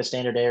 You mean like the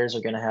standard errors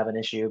are going to have an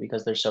issue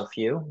because there's so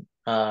few?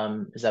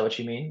 Is that what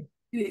you mean?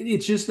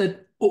 It's just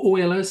that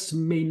OLS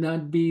may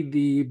not be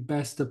the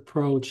best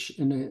approach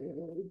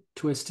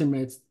to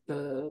estimate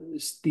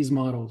these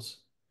models.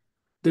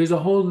 There's a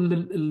whole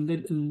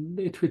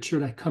literature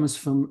that comes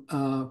from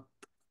uh,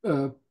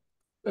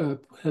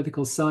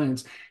 political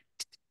science.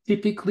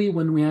 Typically,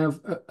 when we have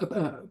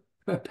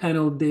a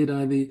panel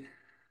data, the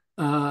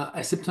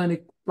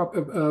asymptotic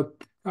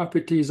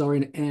properties are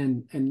in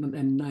N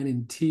and not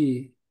in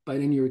T. But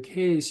in your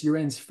case, your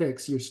N's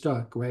fixed, you're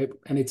stuck, right?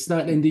 And it's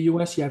not in the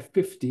US, you have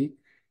 50.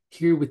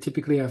 Here, we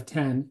typically have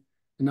 10.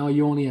 And now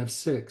you only have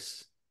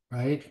 6,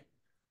 right?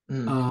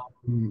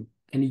 Mm.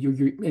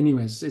 And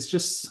anyways, it's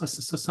just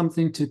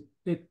something to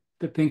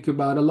think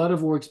about. A lot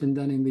of work's been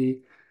done in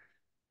the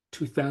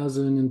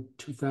 2000 and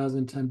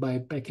 2010 by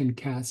Beck and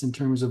Katz in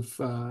terms of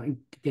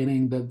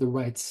getting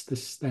the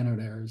standard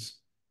errors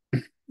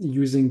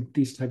using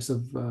these types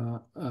of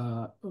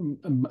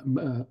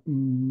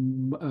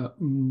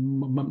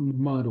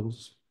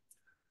models.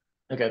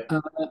 Okay.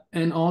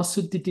 And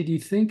also, did you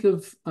think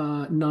of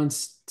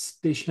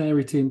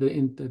non-stationarity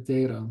in the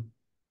data?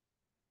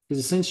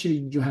 Because essentially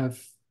you have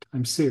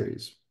time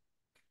series.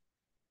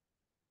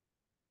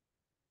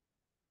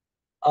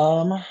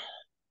 Um,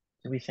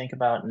 do we think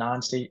about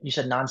non-state? You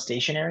said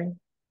non-stationary,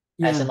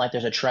 as in Yeah, like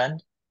there's a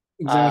trend.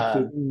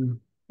 exactly. Um,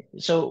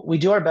 so we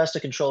do our best to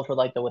control for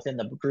like the within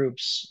the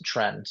groups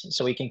trend.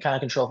 So we can kind of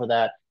control for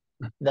that.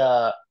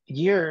 The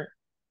year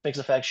fixed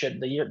effects should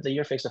the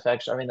year fixed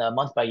effects, I mean the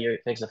month by year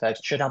fixed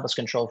effects should help us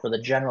control for the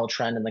general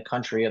trend in the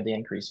country of the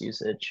increased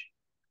usage.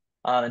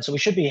 And so we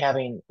should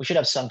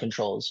have some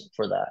controls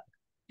for that.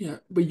 Yeah,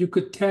 but you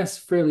could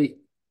test fairly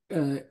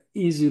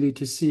easily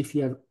to see if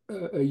you have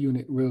a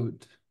unit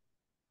root.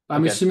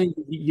 I'm Okay. assuming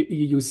you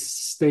use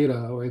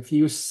Stata, or if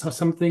you use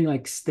something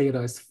like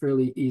Stata, it's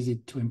fairly easy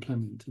to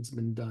implement. It's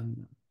been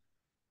done.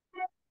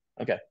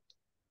 Okay.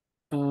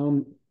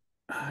 Um,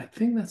 I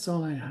think that's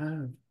all I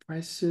have.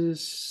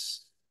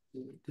 Prices.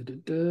 Da, da,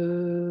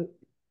 da.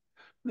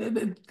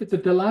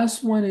 The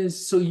last one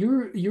is, so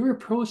your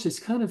approach is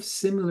kind of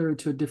similar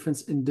to a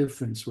difference in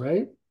difference,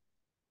 right?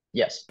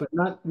 Yes. But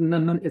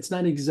it's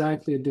not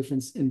exactly a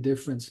difference in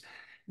difference.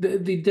 The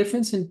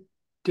difference in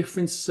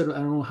difference sort of, I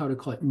don't know how to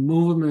call it,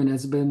 movement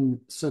has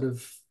been sort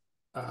of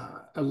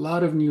a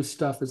lot of new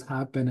stuff has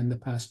happened in the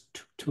past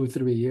 2 or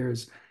 3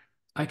 years.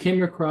 I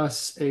came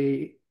across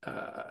a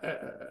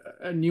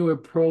new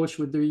approach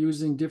where they're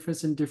using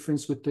difference in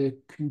difference with the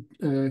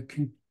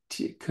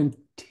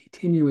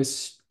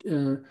continuous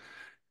uh,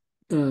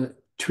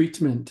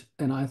 treatment,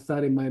 and I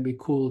thought it might be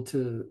cool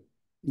to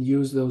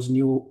use those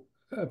new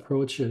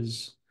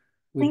approaches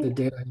with the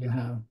data you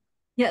have.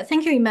 Yeah,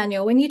 thank you,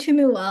 Emmanuel. We need to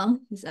move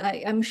on.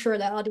 I'm sure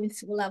the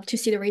audience will love to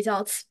see the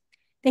results.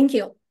 Thank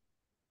you.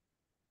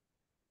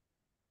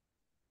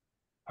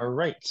 All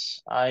right,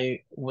 I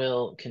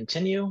will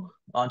continue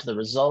on to the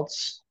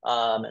results.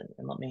 And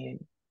let me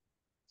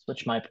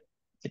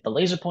get the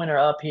laser pointer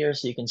up here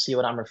so you can see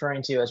what I'm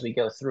referring to as we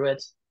go through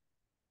it.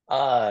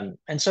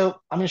 And so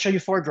I'm going to show you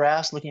 4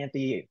 graphs looking at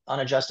the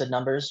unadjusted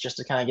numbers just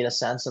to kind of get a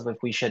sense of if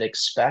we should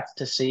expect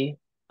to see,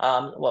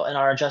 well, in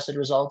our adjusted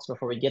results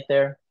before we get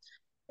there.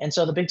 And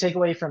so the big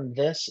takeaway from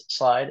this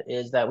slide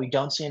is that we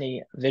don't see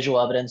any visual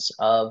evidence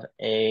of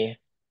a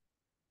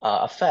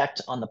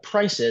effect on the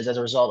prices as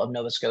a result of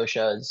Nova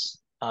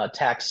Scotia's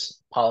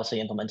tax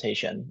policy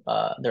implementation,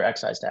 their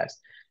excise tax.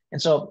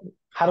 And so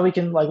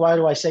why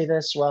do I say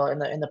this? Well, in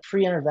the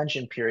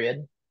pre-intervention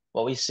period,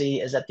 what we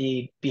see is that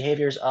the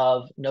behaviors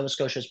of Nova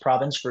Scotia's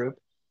province group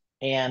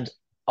and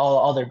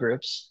all other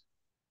groups,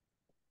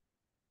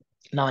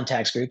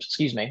 non-tax groups,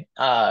 excuse me,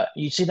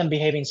 you see them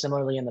behaving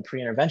similarly in the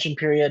pre-intervention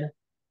period.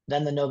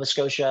 Then the Nova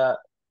Scotia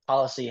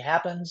policy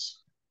happens.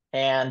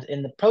 And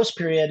in the post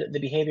period, the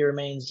behavior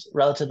remains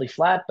relatively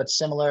flat, but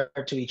similar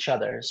to each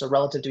other. So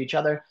relative to each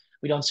other,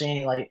 we don't see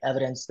any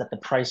evidence that the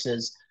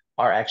prices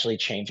are actually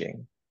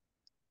changing.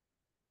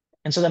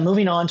 And so then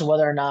moving on to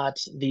whether or not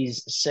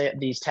these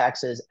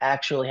taxes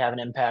actually have an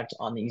impact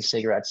on the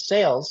e-cigarette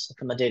sales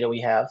from the data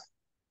we have.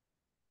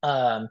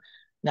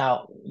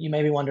 Now, you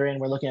may be wondering,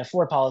 we're looking at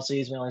 4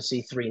 policies, we only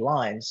see 3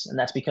 lines, and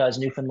that's because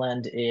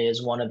Newfoundland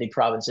is one of the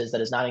provinces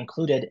that is not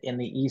included in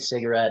the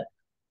e-cigarette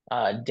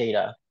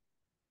data.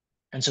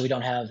 And so we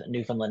don't have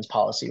Newfoundland's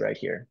policy right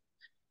here.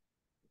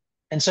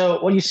 And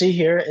so what you see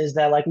here is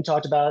that, like we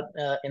talked about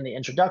in the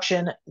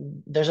introduction,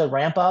 there's a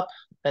ramp up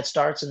that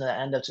starts in the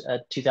end of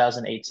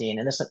 2018.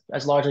 And this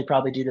is largely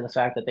probably due to the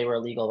fact that they were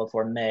illegal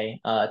before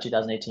May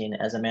 2018,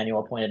 as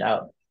Emmanuel pointed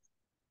out.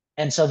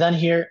 And so then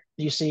here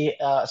you see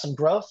some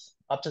growth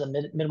up to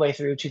the midway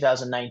through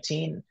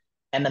 2019.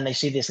 And then they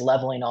see this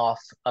leveling off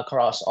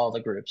across all the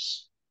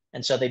groups.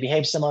 And so they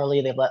behave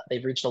similarly.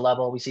 They've reached a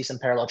level. We see some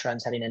parallel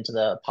trends heading into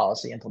the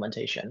policy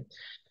implementation.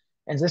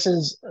 And this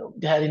is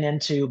heading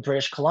into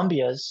British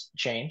Columbia's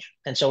change.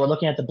 And so we're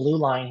looking at the blue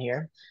line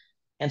here.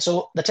 And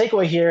so the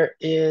takeaway here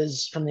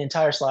is from the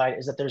entire slide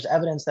is that there's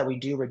evidence that we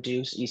do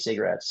reduce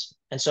e-cigarettes.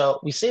 And so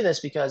we see this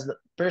because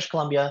British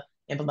Columbia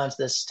implements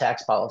this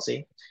tax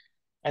policy.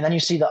 And then you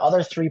see the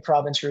other 3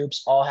 province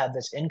groups all have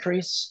this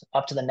increase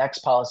up to the next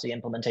policy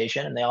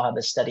implementation, and they all have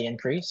this steady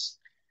increase.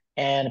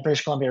 And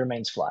British Columbia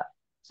remains flat.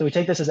 So we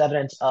take this as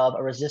evidence of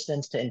a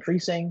resistance to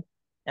increasing,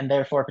 and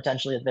therefore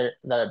potentially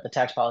the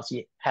tax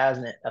policy has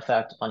an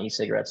effect on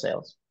e-cigarette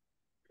sales.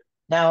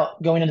 Now,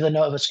 going into the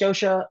Nova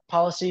Scotia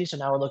policy, so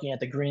now we're looking at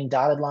the green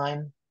dotted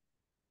line.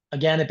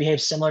 Again, it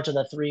behaves similar to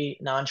the 3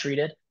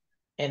 non-treated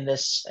in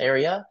this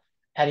area,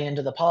 heading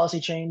into the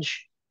policy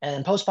change. And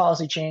then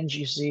post-policy change,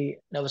 you see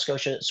Nova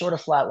Scotia sort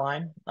of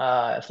flatten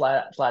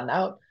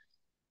out.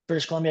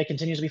 British Columbia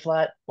continues to be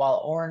flat,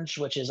 while orange,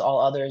 which is all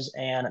others,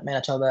 and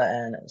Manitoba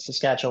and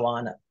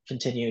Saskatchewan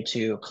continue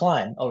to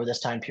climb over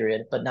this time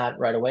period, but not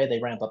right away. They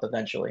ramp up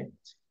eventually.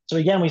 So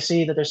again, we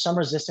see that there's some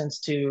resistance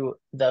to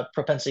the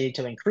propensity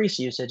to increase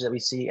usage that we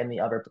see in the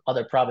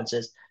other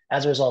provinces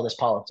as a result of this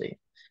policy.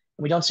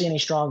 We don't see any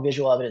strong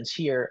visual evidence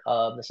here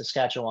of the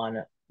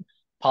Saskatchewan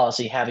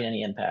policy having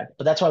any impact.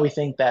 But that's why we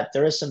think that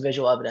there is some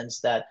visual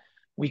evidence that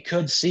we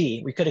could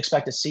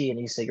expect to see an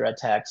e-cigarette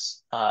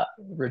tax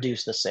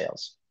reduce the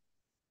sales.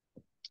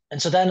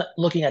 And so then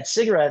looking at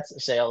cigarette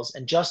sales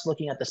and just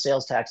looking at the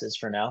sales taxes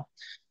for now,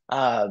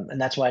 and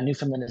that's why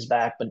Newfoundland is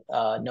back, but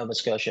Nova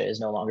Scotia is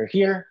no longer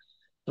here.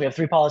 We have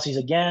 3 policies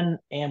again,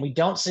 and we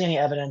don't see any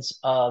evidence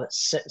of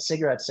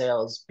cigarette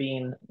sales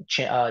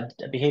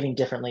behaving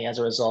differently as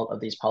a result of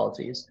these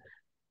policies.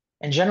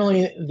 And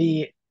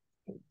generally,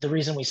 the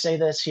reason we say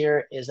this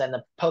here is that in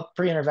the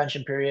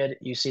pre-intervention period,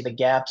 you see the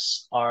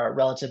gaps are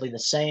relatively the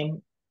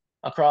same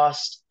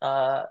across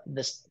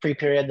this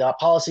pre-period. The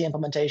policy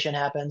implementation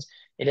happens.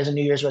 It is a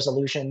New Year's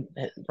resolution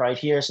right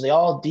here. So they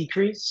all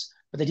decrease,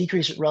 but they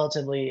decrease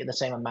relatively the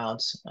same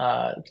amount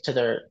to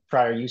their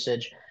prior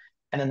usage.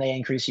 And then they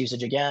increase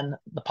usage again.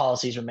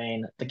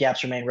 The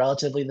gaps remain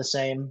relatively the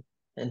same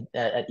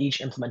at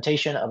each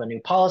implementation of a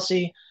new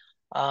policy.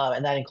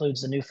 And that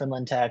includes the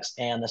Newfoundland tax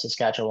and the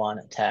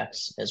Saskatchewan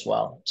tax as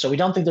well. So we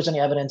don't think there's any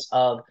evidence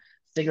of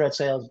cigarette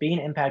sales being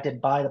impacted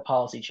by the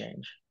policy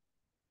change.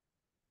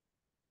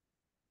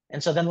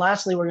 And so then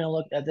lastly, we're going to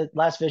look at the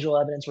last visual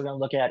evidence we're going to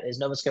look at is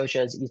Nova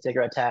Scotia's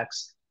e-cigarette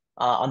tax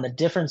on the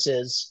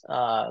differences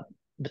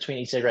between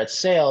e-cigarette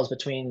sales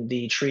between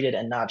the treated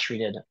and not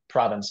treated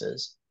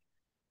provinces.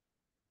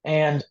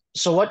 And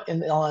so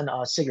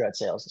on cigarette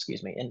sales,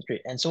 excuse me.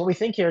 And so what we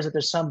think here is that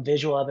there's some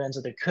visual evidence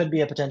that there could be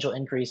a potential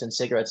increase in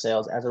cigarette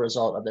sales as a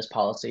result of this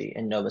policy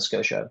in Nova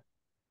Scotia.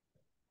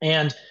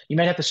 And you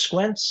might have to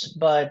squint,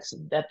 but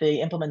at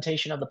the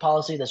implementation of the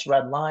policy, this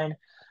red line,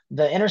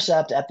 the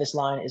intercept at this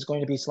line is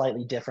going to be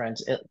slightly different.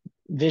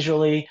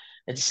 Visually,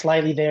 it's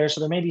slightly there.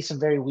 So there may be some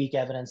very weak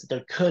evidence that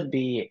there could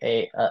be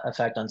a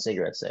effect on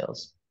cigarette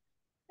sales.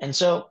 And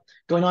so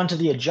going on to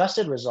the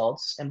adjusted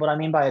results, and what I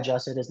mean by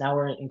adjusted is now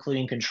we're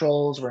including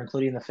controls, we're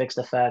including the fixed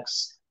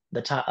effects,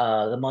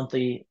 the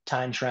monthly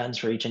time trends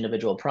for each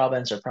individual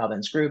province or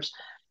province groups,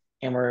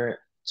 and we're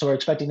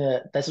expecting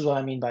to, this is what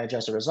I mean by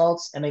adjusted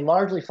results, and they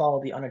largely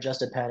follow the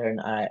unadjusted pattern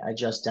I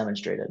just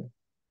demonstrated.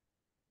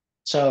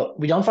 So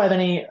we don't find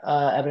any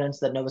evidence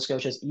that Nova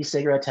Scotia's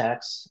e-cigarette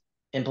tax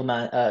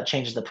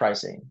changes the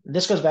pricing.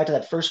 This goes back to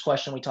that first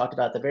question we talked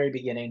about at the very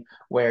beginning,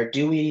 where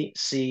do we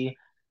see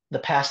the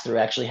pass-through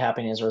actually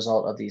happening as a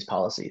result of these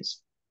policies?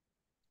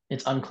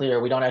 It's unclear.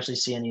 We don't actually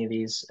see any of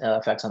these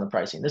effects on the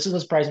pricing. This is a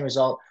surprising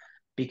result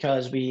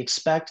because we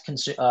expect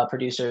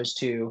producers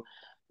to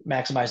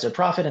maximize their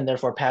profit and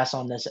therefore pass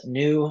on this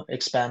new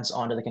expense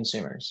onto the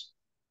consumers.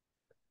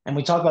 And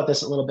we talk about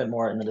this a little bit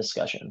more in the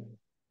discussion.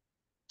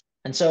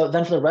 And so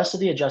then for the rest of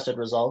the adjusted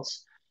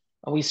results,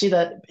 we see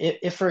that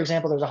if, for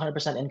example, there's a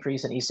 100%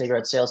 increase in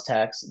e-cigarette sales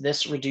tax,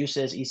 this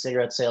reduces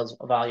e-cigarette sales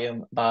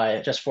volume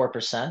by just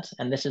 4%,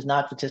 and this is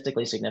not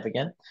statistically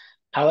significant.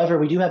 However,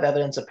 we do have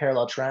evidence of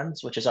parallel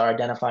trends, which is our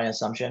identifying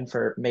assumption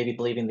for maybe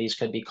believing these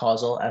could be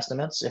causal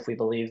estimates if we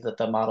believe that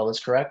the model is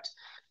correct.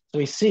 So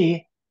we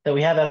see that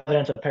we have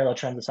evidence of parallel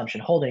trends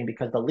assumption holding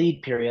because the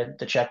lead period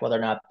to check whether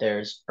or not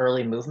there's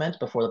early movement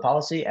before the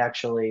policy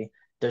actually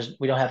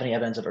we don't have any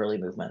evidence of early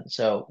movement.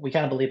 So we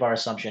kind of believe our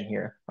assumption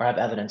here or have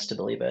evidence to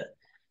believe it.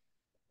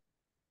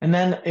 And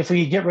then if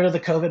we get rid of the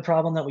COVID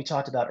problem that we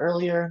talked about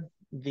earlier,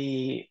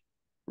 the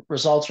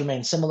results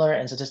remain similar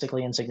and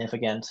statistically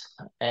insignificant.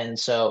 And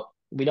so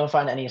we don't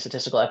find any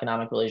statistical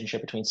economic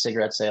relationship between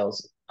cigarette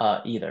sales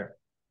either.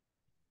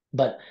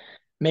 But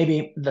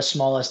maybe the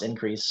smallest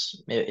increase,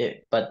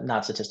 but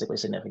not statistically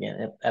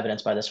significant,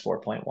 evidenced by this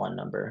 4.1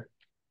 number.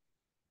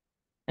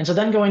 And so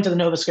then going to the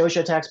Nova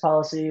Scotia tax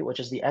policy, which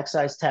is the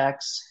excise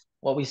tax,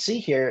 what we see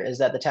here is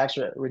that the tax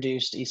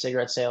reduced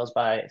e-cigarette sales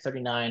by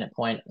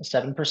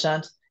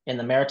 39.7% in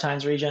the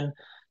Maritimes region.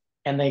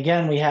 And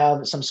again, we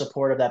have some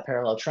support of that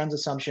parallel trends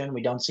assumption.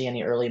 We don't see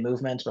any early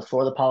movement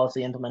before the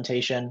policy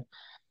implementation.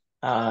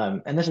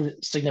 And this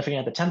is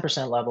significant at the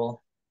 10%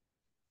 level.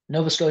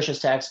 Nova Scotia's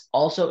tax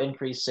also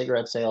increased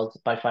cigarette sales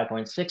by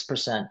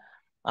 5.6%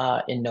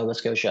 in Nova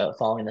Scotia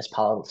following this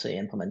policy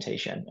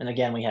implementation. And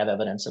again, we have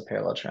evidence of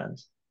parallel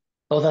trends.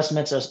 Both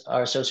estimates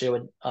are associated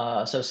with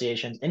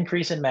associations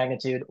increase in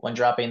magnitude when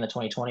dropping the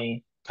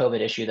 2020 COVID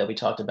issue that we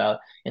talked about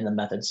in the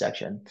methods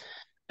section.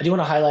 I do want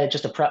to highlight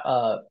just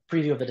a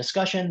preview of the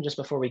discussion just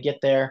before we get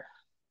there.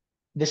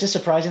 This is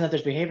surprising that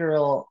there's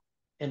behavioral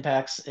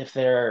impacts if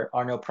there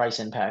are no price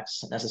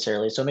impacts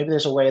necessarily. So maybe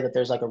there's a way that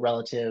there's like a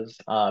relative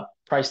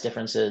price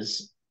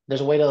differences.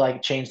 There's a way to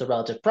like change the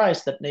relative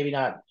price that maybe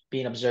not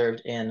being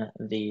observed in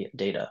the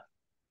data.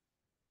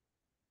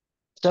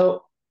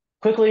 So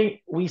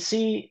quickly, we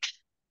see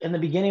in the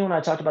beginning when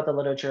I talked about the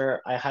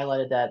literature, I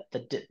highlighted that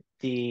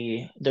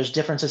there's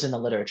differences in the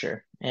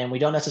literature, and we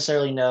don't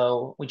necessarily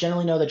know. We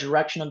generally know the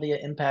direction of the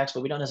impacts,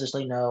 but we don't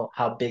necessarily know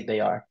how big they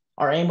are.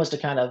 Our aim was to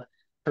kind of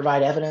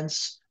provide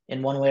evidence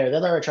in one way or the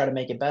other, or try to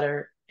make it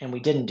better, and we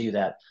didn't do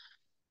that.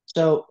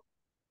 So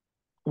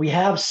we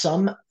have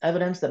some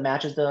evidence that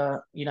matches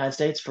the United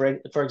States.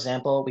 For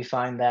example, we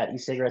find that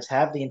e-cigarettes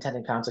have the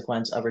intended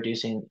consequence of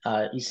reducing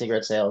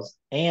e-cigarette sales,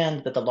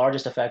 and that the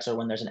largest effects are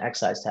when there's an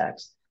excise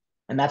tax.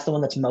 And that's the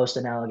one that's most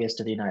analogous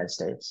to the United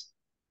States.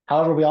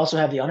 However, we also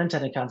have the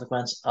unintended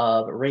consequence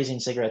of raising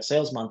cigarette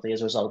sales monthly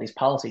as a result of these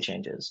policy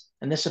changes.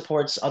 And this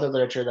supports other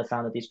literature that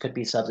found that these could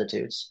be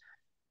substitutes.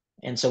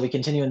 And so we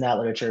continue in that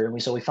literature, and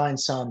we find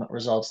some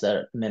results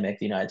that mimic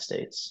the United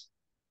States.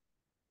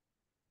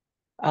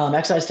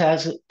 Excise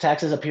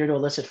taxes appear to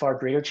elicit far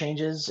greater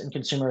changes in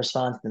consumer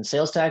response than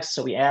sales tax.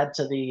 So we add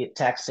to the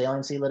tax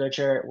saliency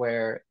literature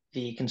where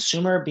the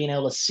consumer being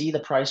able to see the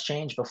price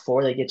change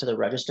before they get to the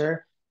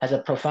register has a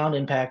profound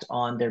impact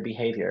on their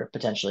behavior,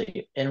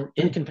 potentially,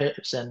 in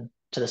comparison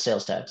to the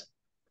sales tax.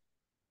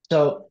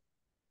 So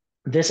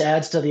this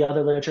adds to the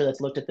other literature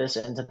that's looked at this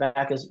in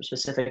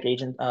tobacco-specific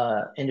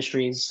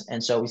industries.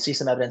 And so we see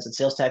some evidence that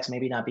sales tax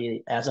maybe not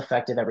be as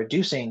effective at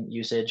reducing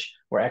usage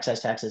where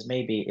excise taxes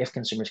may be if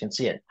consumers can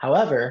see it.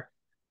 However,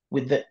 for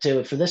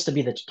this to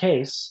be the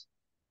case,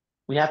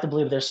 we have to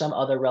believe there's some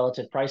other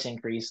relative price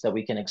increase that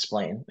we can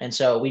explain. And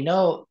so we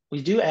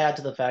do add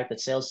to the fact that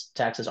sales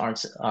taxes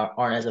aren't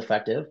as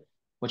effective,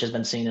 which has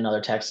been seen in other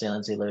tax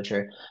saliency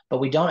literature, but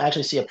we don't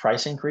actually see a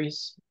price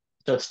increase.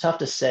 So it's tough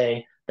to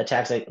say the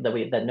tax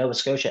that Nova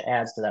Scotia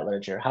adds to that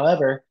literature.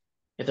 However,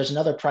 if there's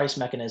another price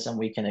mechanism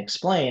we can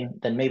explain,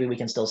 then maybe we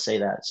can still say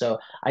that. So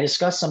I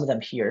discussed some of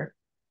them here,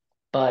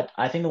 but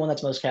I think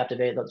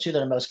the two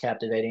that are most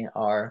captivating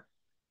are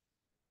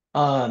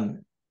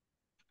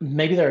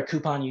maybe there are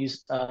coupon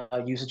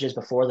usages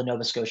before the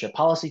Nova Scotia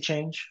policy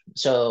change.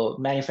 So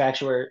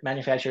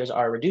manufacturers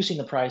are reducing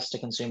the price to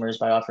consumers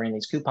by offering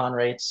these coupon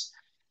rates.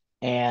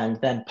 And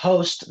then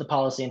post the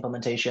policy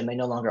implementation, they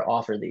no longer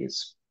offer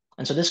these.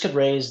 And so this could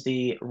raise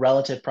the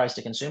relative price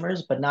to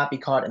consumers, but not be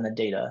caught in the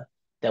data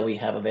that we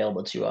have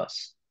available to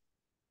us.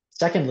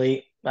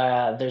 Secondly,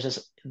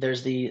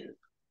 there's the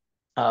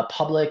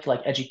public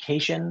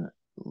education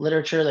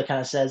literature that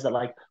kind of says that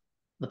like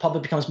the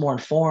public becomes more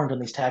informed when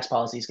these tax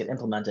policies get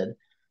implemented.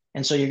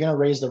 And so you're going to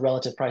raise the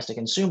relative price to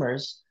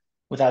consumers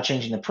without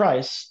changing the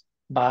price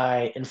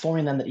by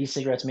informing them that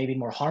e-cigarettes may be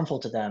more harmful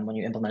to them when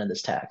you implemented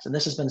this tax. And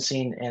this has been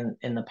seen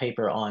in the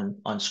paper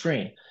on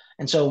screen.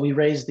 And so we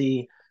raise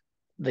the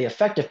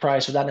effective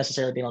price without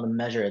necessarily being able to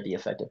measure the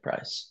effective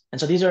price. And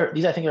so these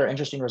I think are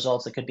interesting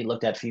results that could be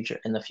looked at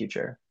in the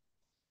future.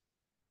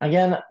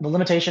 Again, the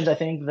limitations, I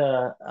think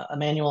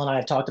Emmanuel and I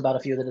have talked about a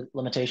few of the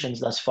limitations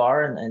thus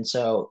far. And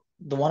so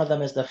one of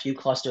them is the few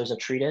clusters of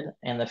treated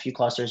and the few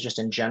clusters just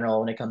in general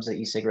when it comes to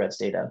e-cigarettes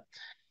data.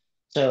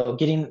 So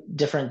getting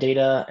different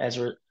data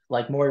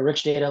like more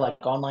rich data, like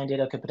online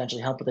data could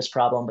potentially help with this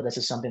problem, but this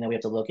is something that we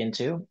have to look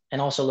into. And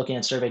also looking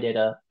at survey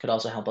data could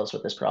also help us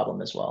with this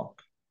problem as well.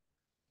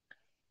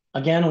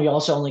 Again, we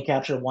also only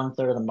capture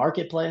 1/3 of the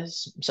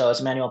marketplace. So as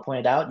Emmanuel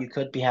pointed out, you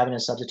could be having a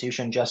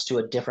substitution just to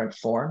a different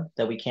form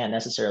that we can't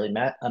necessarily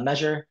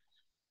measure.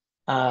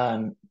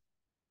 And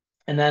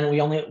then we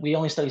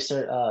only study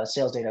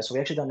sales data, so we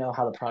actually don't know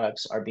how the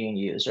products are being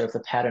used or if the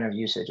pattern of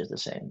usage is the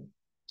same.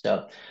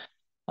 So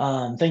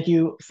thank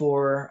you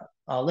for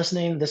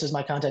listening. This is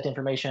my contact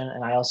information,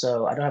 and I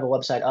don't have a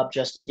website up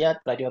just yet,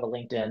 but I do have a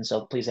LinkedIn,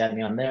 so please add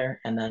me on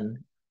there. And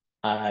then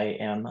I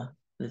am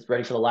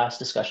ready for the last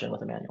discussion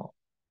with Emmanuel.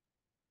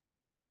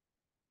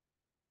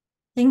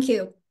 Thank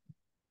you.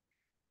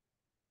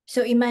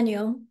 So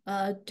Emmanuel,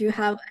 do you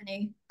have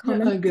any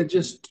comments? Yeah, I got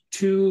just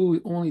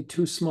only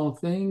two small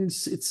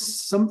things. It's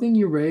something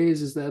you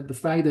raise is that the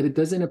fact that it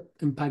doesn't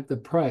impact the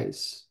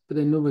price, but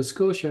in Nova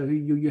Scotia,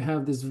 you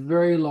have this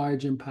very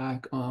large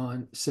impact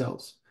on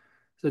sales.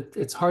 So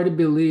it's hard to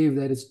believe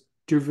that it's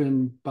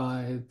driven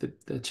by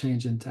the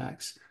change in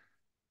tax.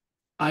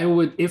 I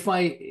would, if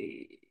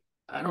I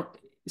don't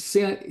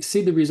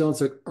say the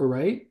results are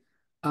right.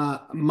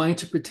 My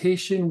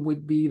interpretation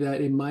would be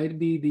that it might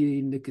be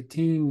the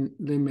nicotine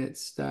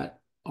limits that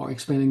are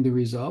explaining the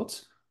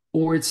results,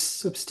 or it's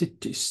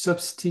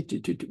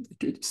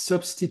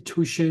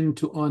substitution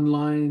to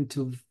online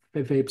to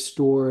vape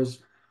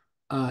stores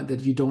that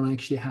you don't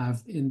actually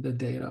have in the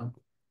data.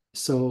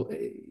 So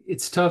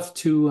it's tough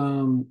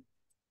to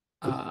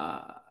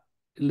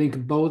link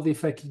both the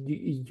effect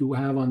you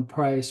have on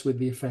price with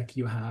the effect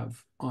you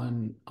have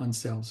on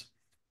sales.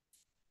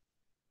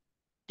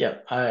 Yeah,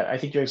 I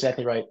think you're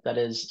exactly right. That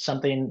is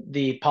something,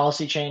 the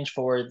policy change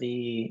for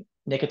the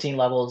nicotine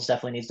levels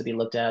definitely needs to be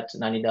looked at,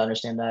 and I need to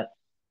understand that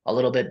a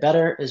little bit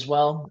better as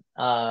well.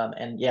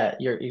 And yeah,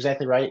 you're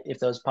exactly right. Since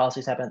those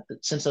policies happen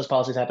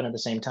at the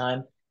same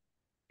time,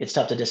 it's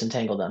tough to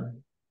disentangle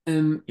them.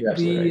 And You're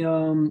absolutely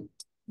right.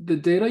 The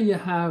data you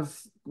have,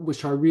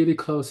 which are really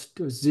close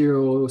to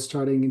zero,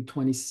 starting in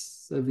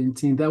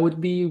 2017, that would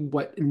be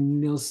what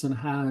Nielsen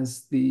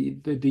has.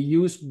 The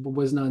use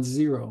was not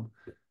zero,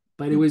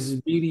 but it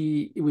was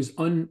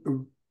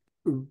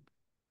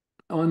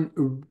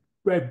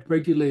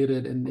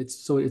unregulated, and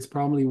it's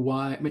probably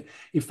why. I mean,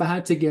 if I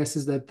had to guess,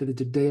 is that the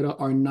data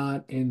are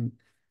not in.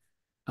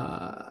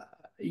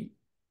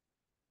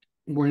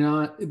 Were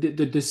not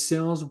the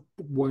sales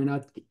were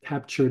not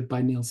captured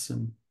by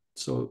Nielsen,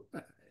 so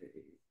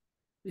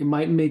it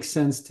might make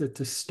sense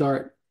to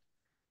start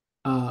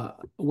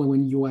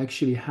when you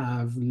actually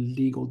have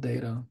legal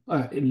data,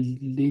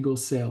 legal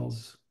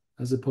sales,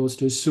 as opposed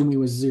to assuming it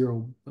was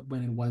zero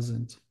when it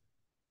wasn't.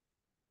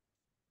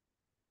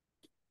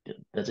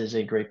 That is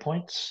a great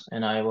point,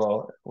 and I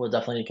will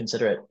definitely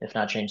consider it, if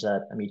not change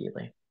that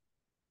immediately.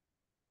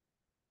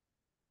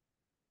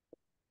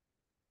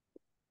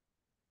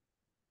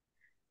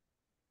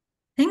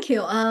 Thank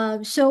you.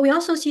 So we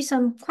also see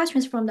some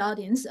questions from the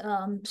audience.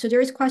 So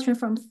there is a question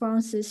from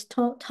Francis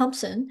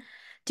Thompson.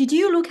 Did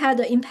you look at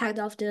the impact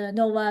of the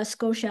Nova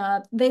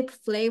Scotia vape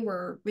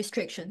flavor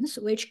restrictions,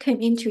 which came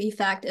into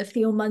effect a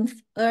few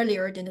months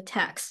earlier than the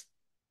tax?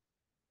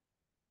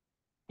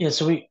 Yeah,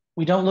 so we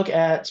don't look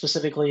at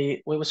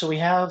specifically. So we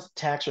have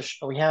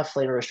we have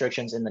flavor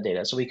restrictions in the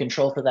data. So we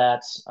control for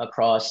that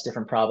across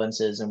different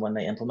provinces and when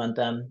they implement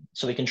them.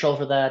 So we control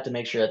for that to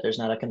make sure that there's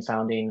not a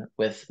confounding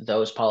with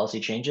those policy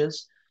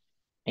changes.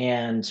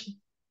 And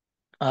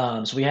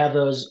so we have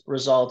those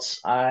results.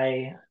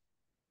 I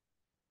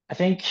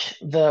think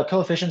the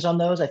coefficients on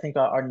those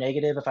are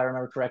negative if I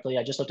remember correctly.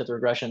 I just looked at the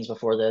regressions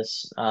before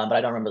this, but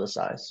I don't remember the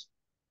size.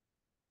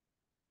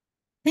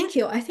 Thank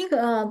you. I think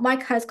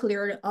Mike has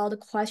cleared all the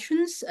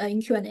questions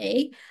in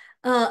Q&A.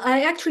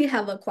 I actually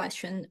have a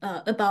question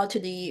about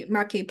the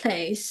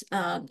marketplace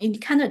in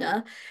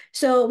Canada.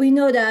 So we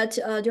know that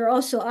there are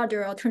also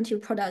other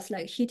alternative products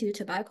like heated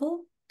tobacco.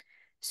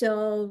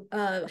 So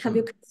have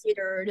you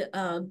considered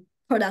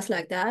products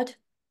like that?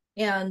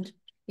 And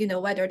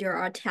whether there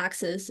are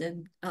taxes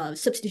and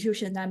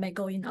substitution that may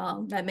go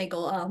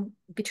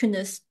between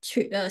these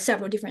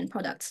several different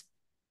products.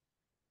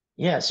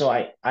 Yeah, so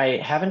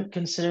I haven't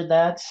considered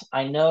that.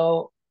 I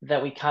know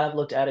that we kind of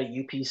looked at a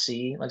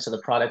UPC, like so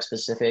the product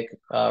specific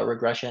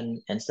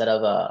regression instead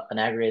of an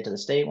aggregate to the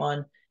state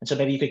one. And so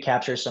maybe you could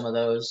capture some of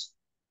those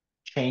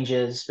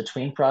changes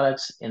between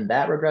products in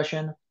that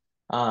regression.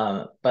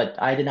 But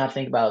I did not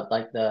think about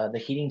like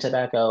the heating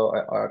tobacco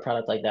or a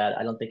product like that.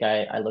 I don't think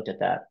I looked at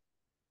that.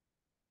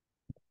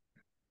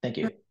 Thank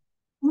you.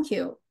 Thank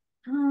you.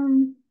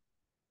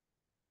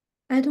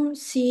 I don't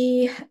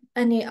see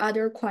any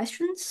other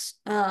questions.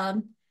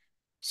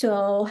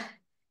 So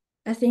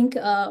I think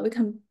we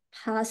can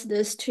pass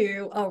this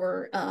to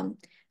our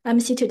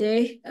MC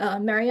today,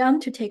 Mariam,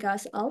 to take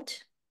us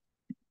out.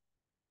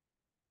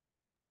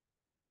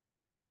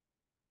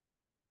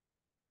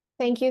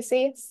 Thank you,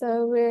 C.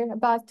 So we're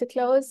about to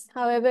close.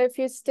 However, if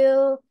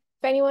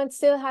anyone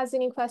still has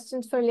any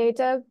questions for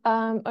later,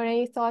 or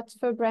any thoughts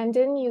for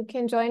Brendan, you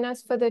can join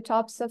us for the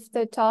Tops of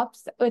the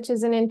Tops, which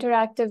is an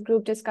interactive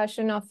group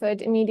discussion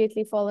offered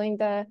immediately following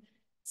the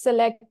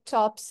Select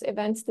Tops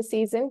events this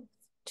season.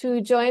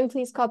 To join,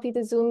 please copy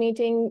the Zoom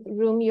meeting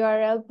room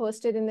URL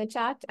posted in the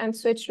chat and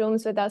switch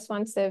rooms with us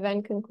once the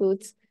event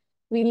concludes.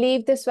 We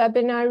leave this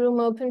webinar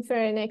room open for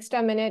an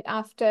extra minute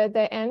after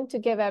the end to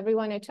give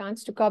everyone a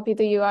chance to copy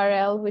the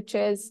URL, which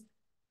is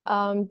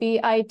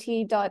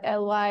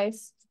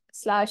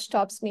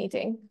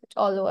bit.ly/topsmeeting,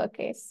 all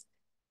lowercase.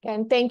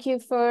 And thank you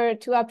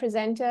to our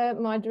presenter,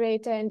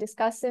 moderator, and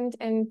discussant.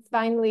 And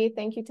finally,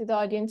 thank you to the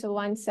audience of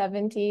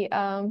 170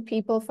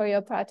 people for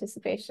your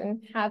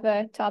participation. Have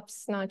a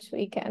top-notch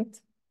weekend.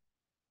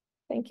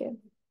 Thank you.